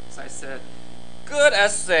 Yes. So I said, good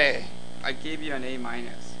essay. I gave you an A-,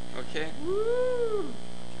 okay? Woo!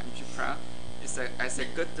 Aren't you proud? I said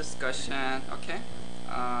good discussion, okay?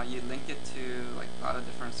 You link it to like a lot of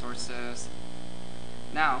different sources.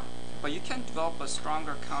 Now, but you can develop a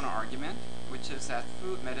stronger counter-argument, which is that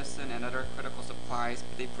food, medicine, and other critical supplies,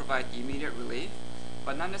 they provide immediate relief,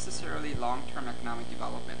 but not necessarily long-term economic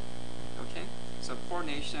development, okay? So poor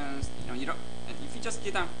nations, you don't, and if you just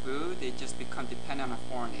give them food, they just become dependent on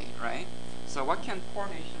foreign aid, right? So what can poor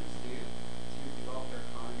nations do to develop their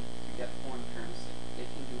economy, to get foreign currency? They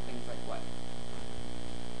can do things like what?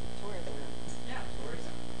 Tourism. Yeah,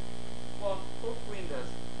 tourism. Well, hopefully in the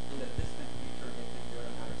distant future, they can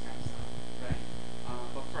build another Samsung, right?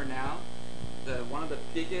 But for now, one of the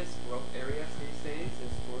biggest growth areas these days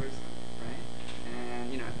is tourism, right?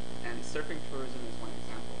 And and surfing tourism is one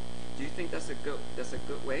example. Do you think that's a good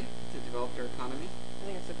way to develop your economy? I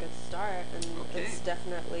think it's a good start, and it's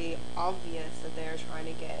definitely obvious that they're trying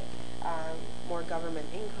to get more government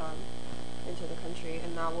income into the country,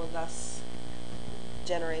 and that will thus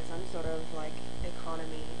generate some sort of like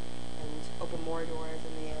economy and open more doors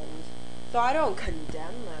in the end. So I don't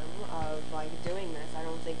condemn them of like doing this. I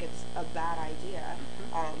don't think it's a bad idea,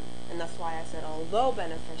 and that's why I said although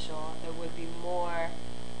beneficial, it would be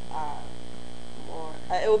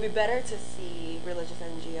it would be better to see religious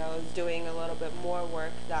NGOs doing a little bit more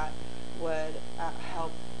work that would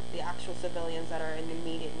help the actual civilians that are in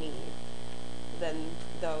immediate need than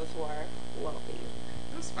those who are wealthy.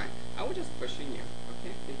 That's fine. I was just pushing you,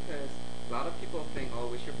 okay? Because a lot of people think,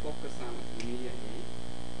 we should focus on immediate need.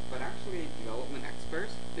 But actually, development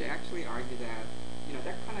experts, they actually argue that,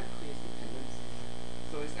 that kind of creates dependency.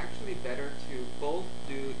 So it's actually better to both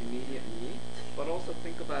do immediate need, but also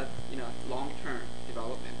think about, long-term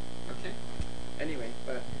development, okay? Anyway,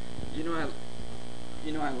 but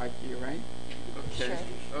I like you, right? Okay.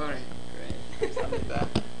 Sure. All right, great. Tell me that.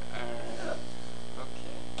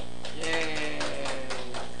 Okay. Yay.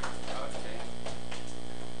 Okay.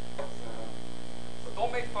 So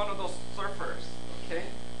don't make fun of those surfers, okay?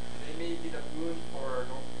 They may be the boon for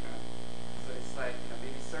North Korea. So it's like,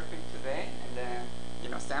 maybe surfing today, and then,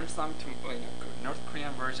 Samsung, North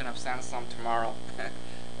Korean version of Samsung tomorrow.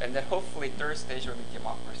 And then hopefully third stage will be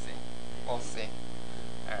democracy. We'll see.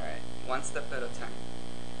 All right, one step at a time.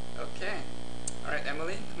 Okay. All right,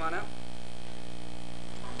 Emily, come on up.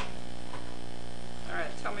 All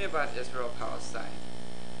right, tell me about Israel-Palestine.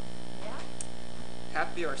 Yeah.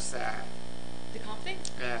 Happy or sad? The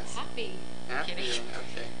conflict? Yes. Happy. Happy. Kidding.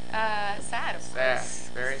 Okay. Sad, of Sad. course.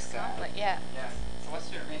 Very It's sad. conflict, yeah. Yes. So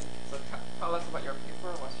what's your main? So tell us about your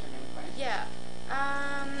paper. What's your main claim? Yeah.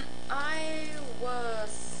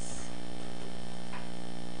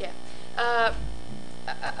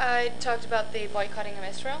 I talked about the boycotting of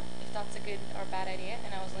Israel, if that's a good or bad idea,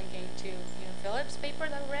 and I was linking to Philip's paper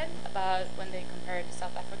that I read about when they compared the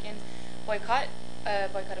South African boycott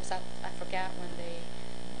of South Africa when they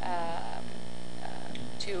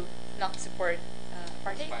to not support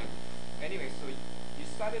apartheid. Fine. Anyway, so you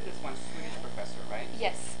studied this one Swedish professor, right?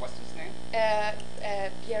 Yes. What's his name?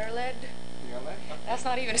 Björled. Okay. That's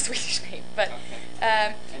not even a Swedish name, but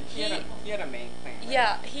and he had a main claim. Right?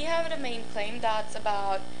 Yeah, he had a main claim that's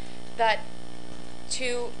about that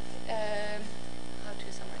to how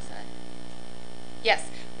to summarize that. Yes,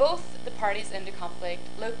 both the parties in the conflict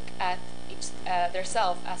look at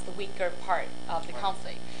themselves as the weaker part of the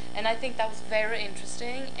conflict, and I think that was very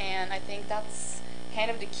interesting, and I think that's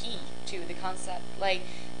kind of the key to the concept. Like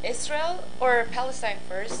Israel or Palestine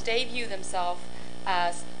first, they view themselves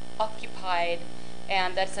as occupied,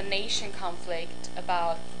 and that's a nation conflict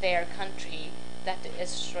about their country that the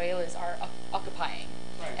Israelis are occupying.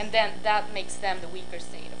 Right. And then that makes them the weaker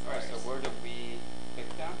state, of course. So we're the we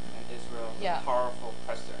victim victim and Israel Yeah. the powerful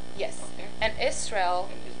oppressor. Yes. Okay. And Israel,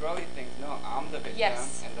 And Israeli thinks, no, I'm the victim.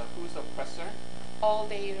 Yes. And who's the oppressor? all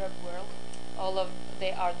the Arab world, all of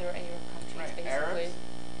the other Arab countries, Right. basically. Arabs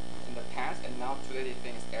in the past, and now today they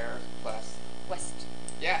think it's Arabs plus. West.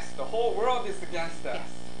 Yes, the whole world is against us. Yes.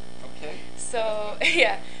 Okay. So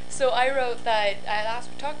yeah, so I wrote that as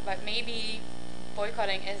we talked about, maybe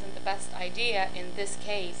boycotting isn't the best idea in this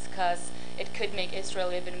case because it could make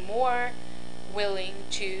Israel even more willing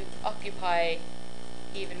to occupy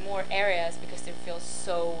even more areas because they feel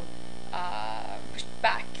so pushed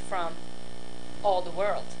back from all the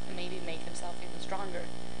world and maybe make themselves even stronger.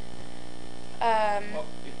 Well,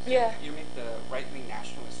 Yeah. You make the right-wing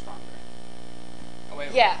nationalists stronger. Oh,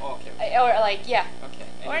 wait, Yeah. Oh, okay. Or like yeah. Okay.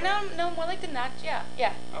 Or Anyway, no, more like the like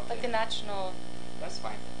Okay. the national. That's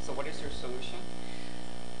fine. So what is your solution?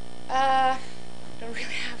 Don't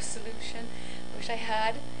really have a solution. Wish I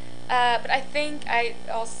had. But I think I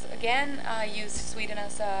also again use Sweden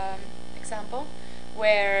as an example,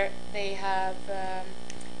 where they have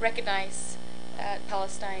recognized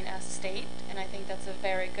Palestine as a state, and I think that's a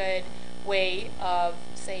very good way of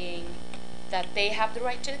saying that they have the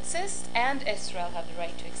right to exist and Israel have the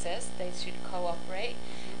right to exist. They should cooperate,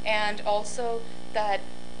 and also that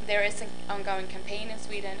there is an ongoing campaign in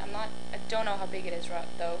Sweden. I don't know how big it is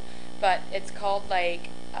though, but it's called like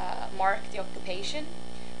Mark the Occupation.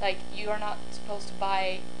 Like you are not supposed to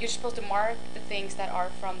buy. You're supposed to mark the things that are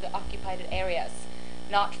from the occupied areas,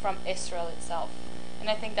 not from Israel itself. And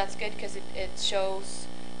I think that's good because it shows.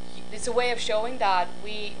 It's a way of showing that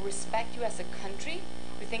we respect you as a country.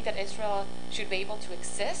 We think that Israel should be able to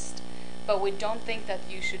exist, but we don't think that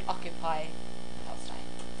you should occupy Palestine.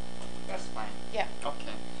 That's fine. Yeah.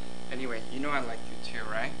 Okay. Anyway, you know I like you too,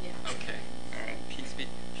 right? Yeah. Okay. All right. Peace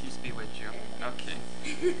be with you. Okay.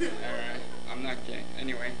 All right. I'm not gay.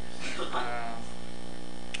 Anyway. What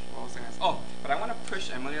was I gonna say? Oh, but I want to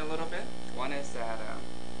push Emily a little bit. One is that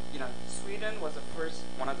Sweden was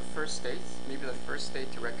one of the first states, maybe the first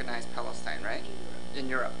state to recognize Palestine, right? In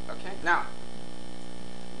Europe. Okay. Now,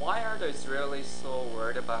 why are the Israelis so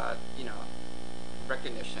worried about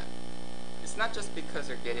recognition? It's not just because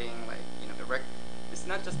they're getting it's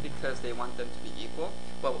not just because they want them to be equal,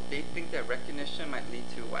 but they think that recognition might lead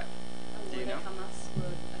to what? Do you know? Hamas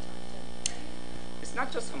would attack them. It's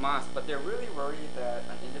not just Hamas, but they're really worried that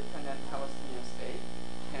an independent Palestinian state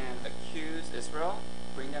can accuse Israel,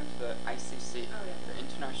 bring them to the ICC, the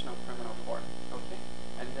International Criminal Court. Okay?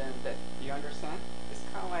 And then do you understand? It's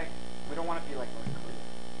kind of like we don't want to be like North Korea.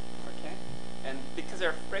 Okay? And because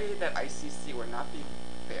they're afraid that ICC will not be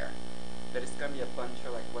fair, that it's going to be a bunch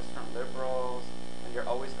of like Western liberals, and they're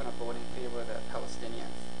always going to vote in favor of the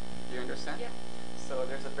Palestinians. Do you understand? Yeah. So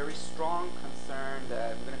there's a very strong concern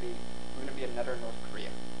that we're going to be another North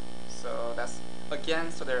Korea. So that's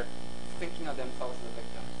again. So they're thinking of themselves as a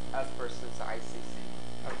victim, as versus the ICC.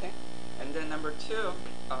 Okay. And then number two.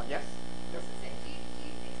 Yes. Yes.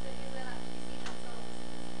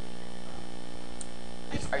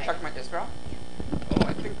 Are you talking about Israel? Oh,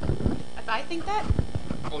 If I think that.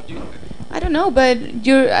 Oh, do you? I don't know, but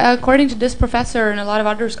you're according to this professor and a lot of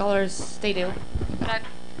other scholars, they do. But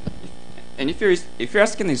And if you're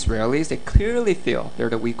asking the Israelis, they clearly feel they're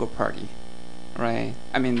the weaker party, right?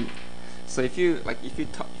 I mean, so if you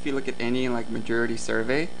look at any like majority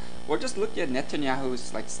survey, or just look at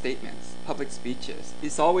Netanyahu's like statements, public speeches,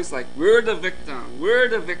 it's always like we're the victim,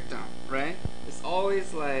 right? It's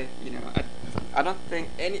always like I don't think.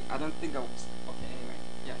 Okay, anyway,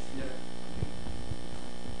 yes. Yeah.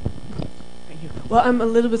 Thank you. Well, I'm a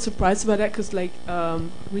little bit surprised about that because,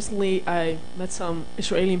 recently I met some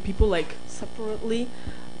Israeli people, separately,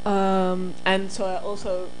 and so I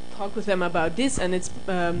also talked with them about this, and it's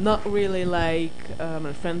not really like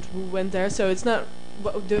my friend who went there, so it's not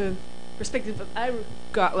the perspective that I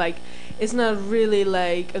got. It's not really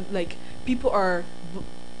like people are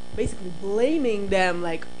basically blaming them,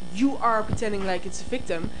 like you are pretending like it's a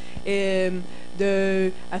victim.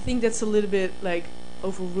 I think that's a little bit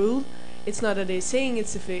overruled. It's not that they're saying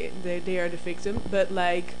they are the victim, but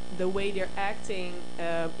the way they're acting,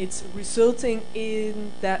 it's resulting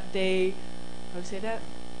in that they, how to say that,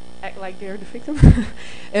 act like they're the victim.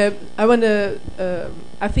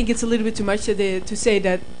 I think it's a little bit too much to say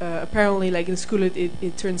that apparently in school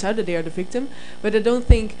it turns out that they are the victim, but I don't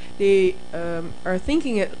think they are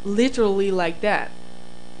thinking it literally like that.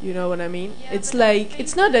 You know what I mean? Yeah, it's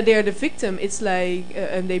it's not that they're the victim. It's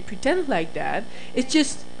and they pretend like that. It's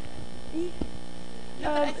just. No,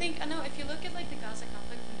 but I know if you look at the Gaza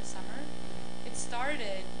conflict from the summer, it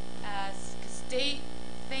started as because they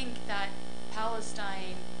think that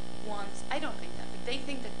Palestine wants. I don't think that, but they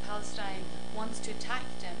think that Palestine wants to attack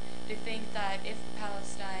them. They think that if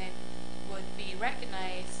Palestine would be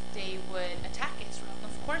recognized, they would attack Israel.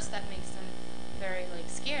 And of course, that makes them very like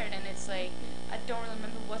scared. And it's like, I don't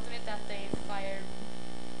remember, wasn't it that they fired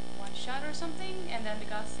one shot or something, and then the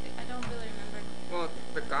Gaza? I don't really remember. Well,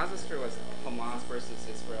 the Gaza Strip was Hamas versus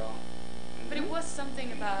Israel. But it was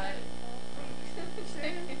something about. I don't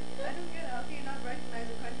get how can you not recognize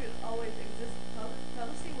a country that always existed?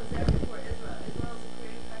 Palestine was there before Israel. Israel is a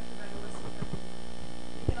created country by the Western countries.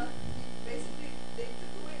 You cannot, basically, they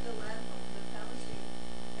took away the land from the Palestine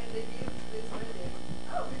and they gave it to the Israelis.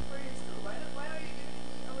 Oh, before you still, why are you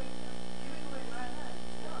giving away my land?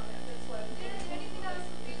 No, that's why. The only thing I was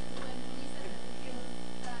confused is when you said that it was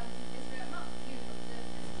Israel, not you, but the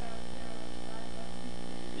Israel.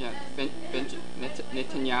 Yeah,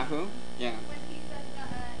 Netanyahu. Yeah. When he said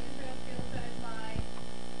that Israel feels threatened by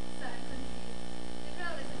certain countries,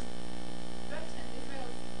 Israel isn't threatened.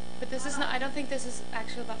 Israel's. But this is not. I don't think this is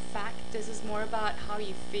actually about fact. This is more about how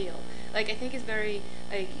you feel. Like I think it's very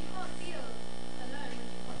like. You can't feel alone when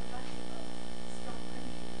you've got the backing of strong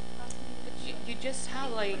countries. How can you? You just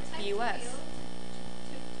have like the U.S.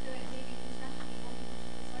 To do it maybe internationally, you want people to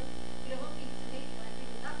feel sorry. You don't want people to hate you. I agree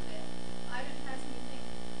with that bit. I don't personally think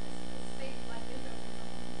a state like Israel, for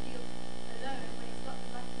example, can feel alone when it's got the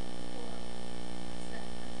backing of support.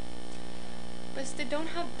 But they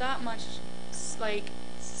don't have that much like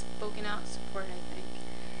spoken out support. I think.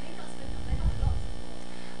 They got a lot of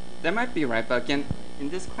support. That might be right, but again, in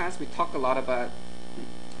this class we talk a lot about.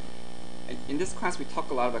 In this class, we talk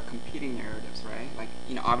a lot about competing narratives, right? Like,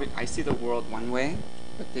 I see the world one way,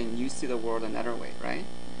 but then you see the world another way, right?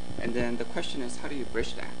 And then the question is, how do you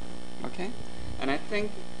bridge that? Okay? And I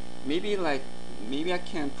think maybe I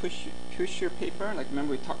can push your paper. Like,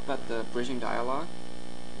 remember we talked about the bridging dialogue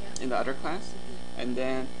in the other class? And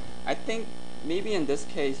then I think maybe in this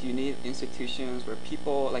case, you need institutions where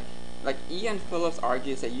people, like Ian Phillips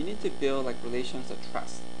argues that you need to build like relations of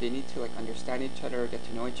trust. They need to like understand each other, get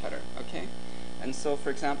to know each other, okay? And so, for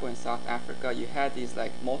example, in South Africa, you had these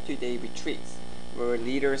like multi-day retreats where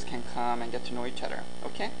leaders can come and get to know each other,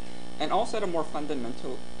 okay? And also at a more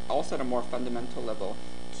fundamental level,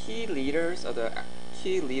 key leaders of the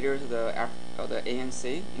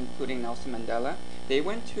ANC, including Nelson Mandela, they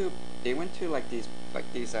went to like these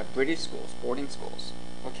British schools, boarding schools,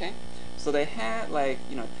 okay? So they had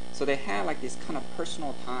these kind of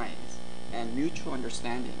personal ties and mutual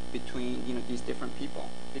understanding between these different people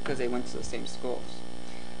because they went to the same schools.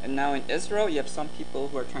 And now in Israel, you have some people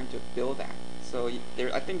who are trying to build that. So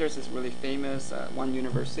I think there's this really famous one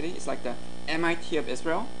university. It's like the MIT of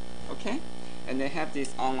Israel, okay? And they have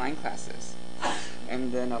these online classes.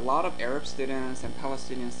 And then a lot of Arab students and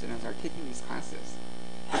Palestinian students are taking these classes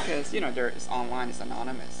because it's online, it's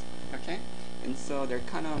anonymous, okay? And so they're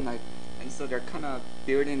kind of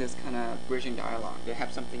building this kind of bridging dialogue. They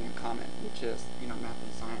have something in common, which is math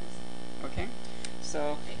and science. Okay,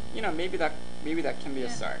 so maybe that can be a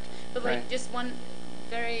start. But right? like just one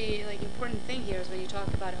very like important thing here is when you talk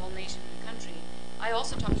about a whole nation and a country. I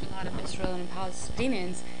also talk to a lot of Israel and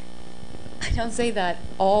Palestinians. I don't say that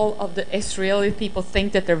all of the Israeli people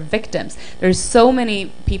think that they're victims. There's so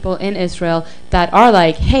many people in Israel that are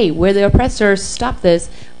like, hey, we're the oppressors, stop this.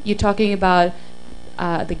 You're talking about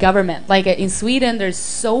the government. Like in Sweden, there's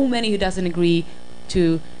so many who doesn't agree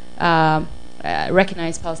to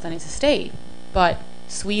recognize Palestine as a state. But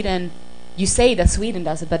Sweden, you say that Sweden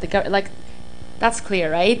does it, but that's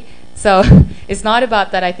clear, right? So it's not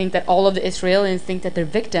about that I think that all of the Israelis think that they're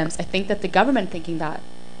victims. I think that the government thinking that.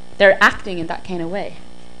 They're acting in that kind of way.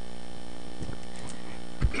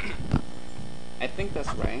 I think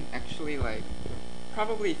that's right. Actually, like,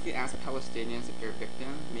 probably if you ask Palestinians if they're a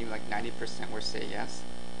victim, maybe like 90% will say yes.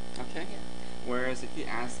 Okay? Yeah. Whereas if you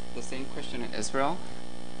ask the same question in Israel,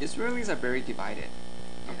 Israelis are very divided.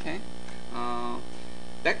 Okay?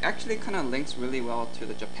 That actually kind of links really well to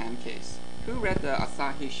the Japan case. Who read the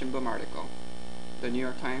Asahi Shimbun article? The New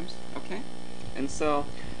York Times? Okay? And so,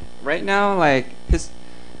 right now, like,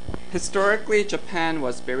 historically, Japan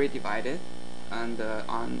was very divided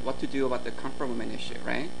on what to do about the comfort women issue,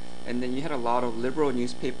 right? And then you had a lot of liberal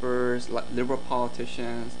newspapers, liberal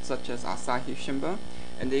politicians, such as Asahi Shimbun,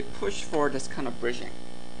 and they pushed for this kind of bridging,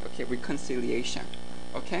 okay, reconciliation,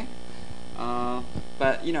 okay?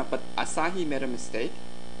 But Asahi made a mistake,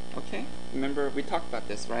 okay? Remember, we talked about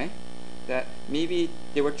this, right? That maybe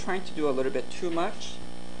they were trying to do a little bit too much,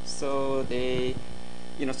 so they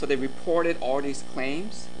reported all these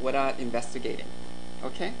claims without investigating,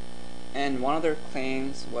 okay? And one of their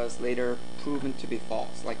claims was later proven to be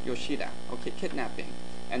false, like Yoshida, okay, kidnapping.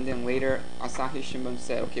 And then later, Asahi Shimbun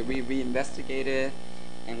said, okay, we reinvestigated,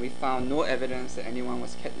 and we found no evidence that anyone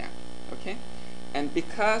was kidnapped. Okay, and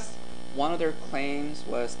because one of their claims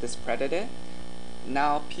was discredited,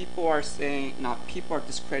 now people are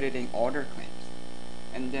discrediting all their claims.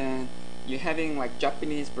 And then you're having like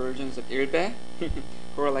Japanese versions of Irbe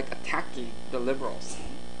who are like attacking the liberals.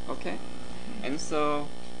 Okay, and so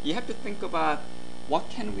you have to think about what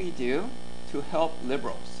can we do to help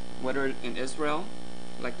liberals, whether in Israel,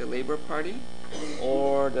 like the Labor Party,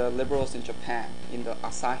 or the liberals in Japan, in the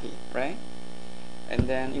Asahi, right? And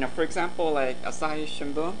then, for example, like Asahi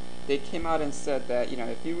Shimbun, they came out and said that,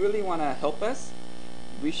 if you really want to help us,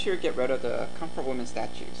 we should get rid of the comfort women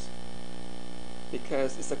statues.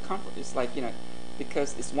 Because it's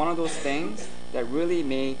because it's one of those things that really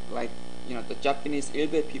made, like, the Japanese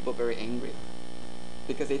Ilbe people very angry.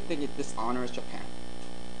 Because they think it dishonors Japan.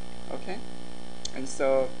 Okay? And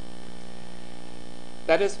so,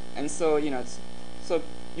 so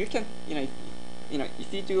you can,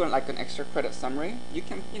 if you do like an extra credit summary, you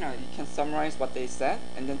can summarize what they said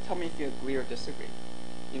and then tell me if you agree or disagree.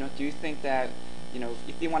 Do you think that,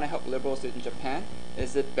 if you want to help liberals in Japan,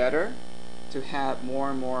 is it better to have more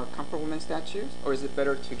and more comfort women statues, or is it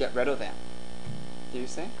better to get rid of them? Do you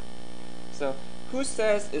say? So who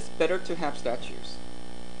says it's better to have statues?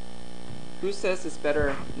 Who says it's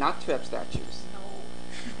better not to have statues? No.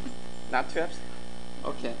 Not to have?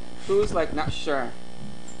 Okay. Who's like not sure?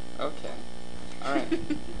 Okay. All right.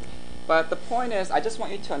 But the point is, I just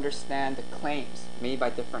want you to understand the claims made by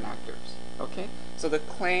different actors. Okay? So the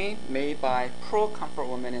claim made by pro-comfort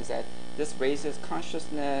women is that this raises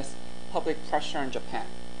consciousness, public pressure in Japan.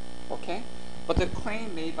 Okay? But the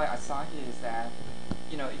claim made by Asahi is that,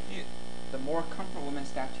 the more comfort women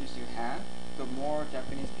statues you have, the more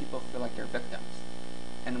Japanese people feel like they're victims.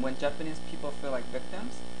 And when Japanese people feel like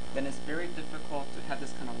victims, then it's very difficult to have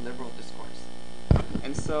this kind of liberal discourse.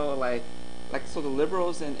 And so so the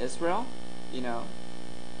liberals in Israel,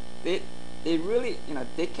 they really,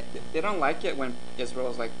 they don't like it when Israel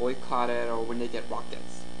is like boycotted or when they get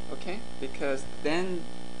rockets, okay? Because then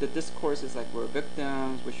the discourse is like, we're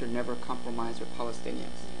victims, we should never compromise with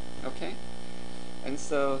Palestinians, okay? And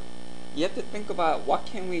so you have to think about what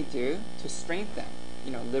can we do to strengthen,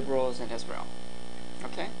 liberals in Israel,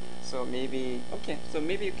 okay? So maybe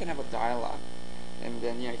you can have a dialogue. And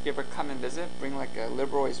then, if you ever come and visit, bring like a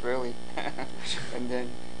liberal Israeli. And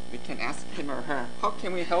then we can ask him or her, how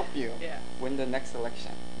can we help you win the next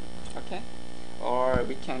election? Okay? Or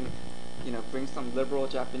we can, bring some liberal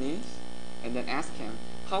Japanese and then ask him,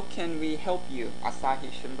 how can we help you,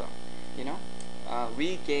 Asahi Shimbun,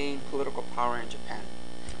 regain political power in Japan?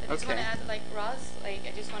 I just want to add, like, Ross, I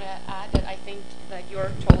just want to add that I think that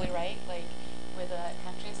you're totally right, with the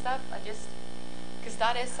country and stuff. Because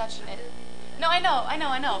that is such an... No, I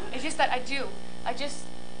know. It's just that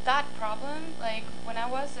that problem, when I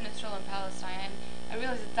was in Israel and Palestine, I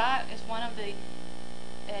realized that is one of the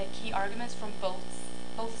key arguments from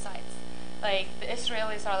both sides. Like, the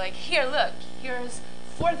Israelis are like, here, look, here's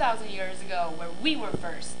 4,000 years ago where we were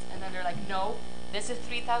first. And then they're like, no, this is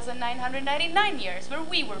 3,999 years where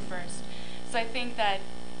we were first. So I think that,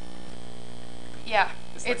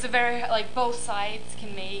 it's a very, both sides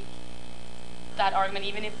can make that argument,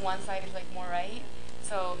 even if one side is more right.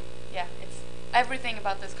 So it's everything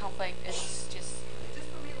about this conflict is just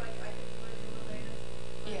for me, I can relate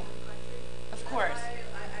it. Yeah, of course.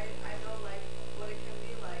 I know what it can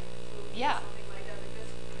be like to Yeah. something like that,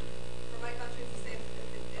 because for my country it's the same.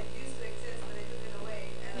 It used to exist, but they took it away,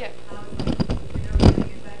 and Yeah. now it's we're never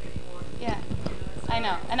getting it back anymore. Yeah, So I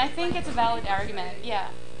know, and I think it's a valid argument. Yeah,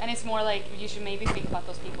 and it's more like you should maybe think about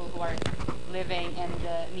those people who are living in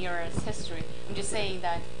the nearest history. I'm just saying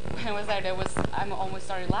that when I was there, I almost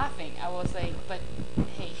started laughing. I was like, but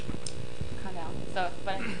hey, calm down. So,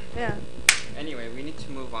 but Yeah. Anyway, we need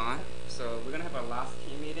to move on. So we're gonna have our last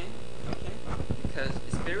team meeting, okay? Because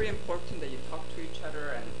it's very important that you talk to each other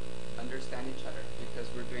and understand each other. Because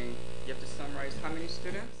you have to summarize how many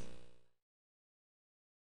students?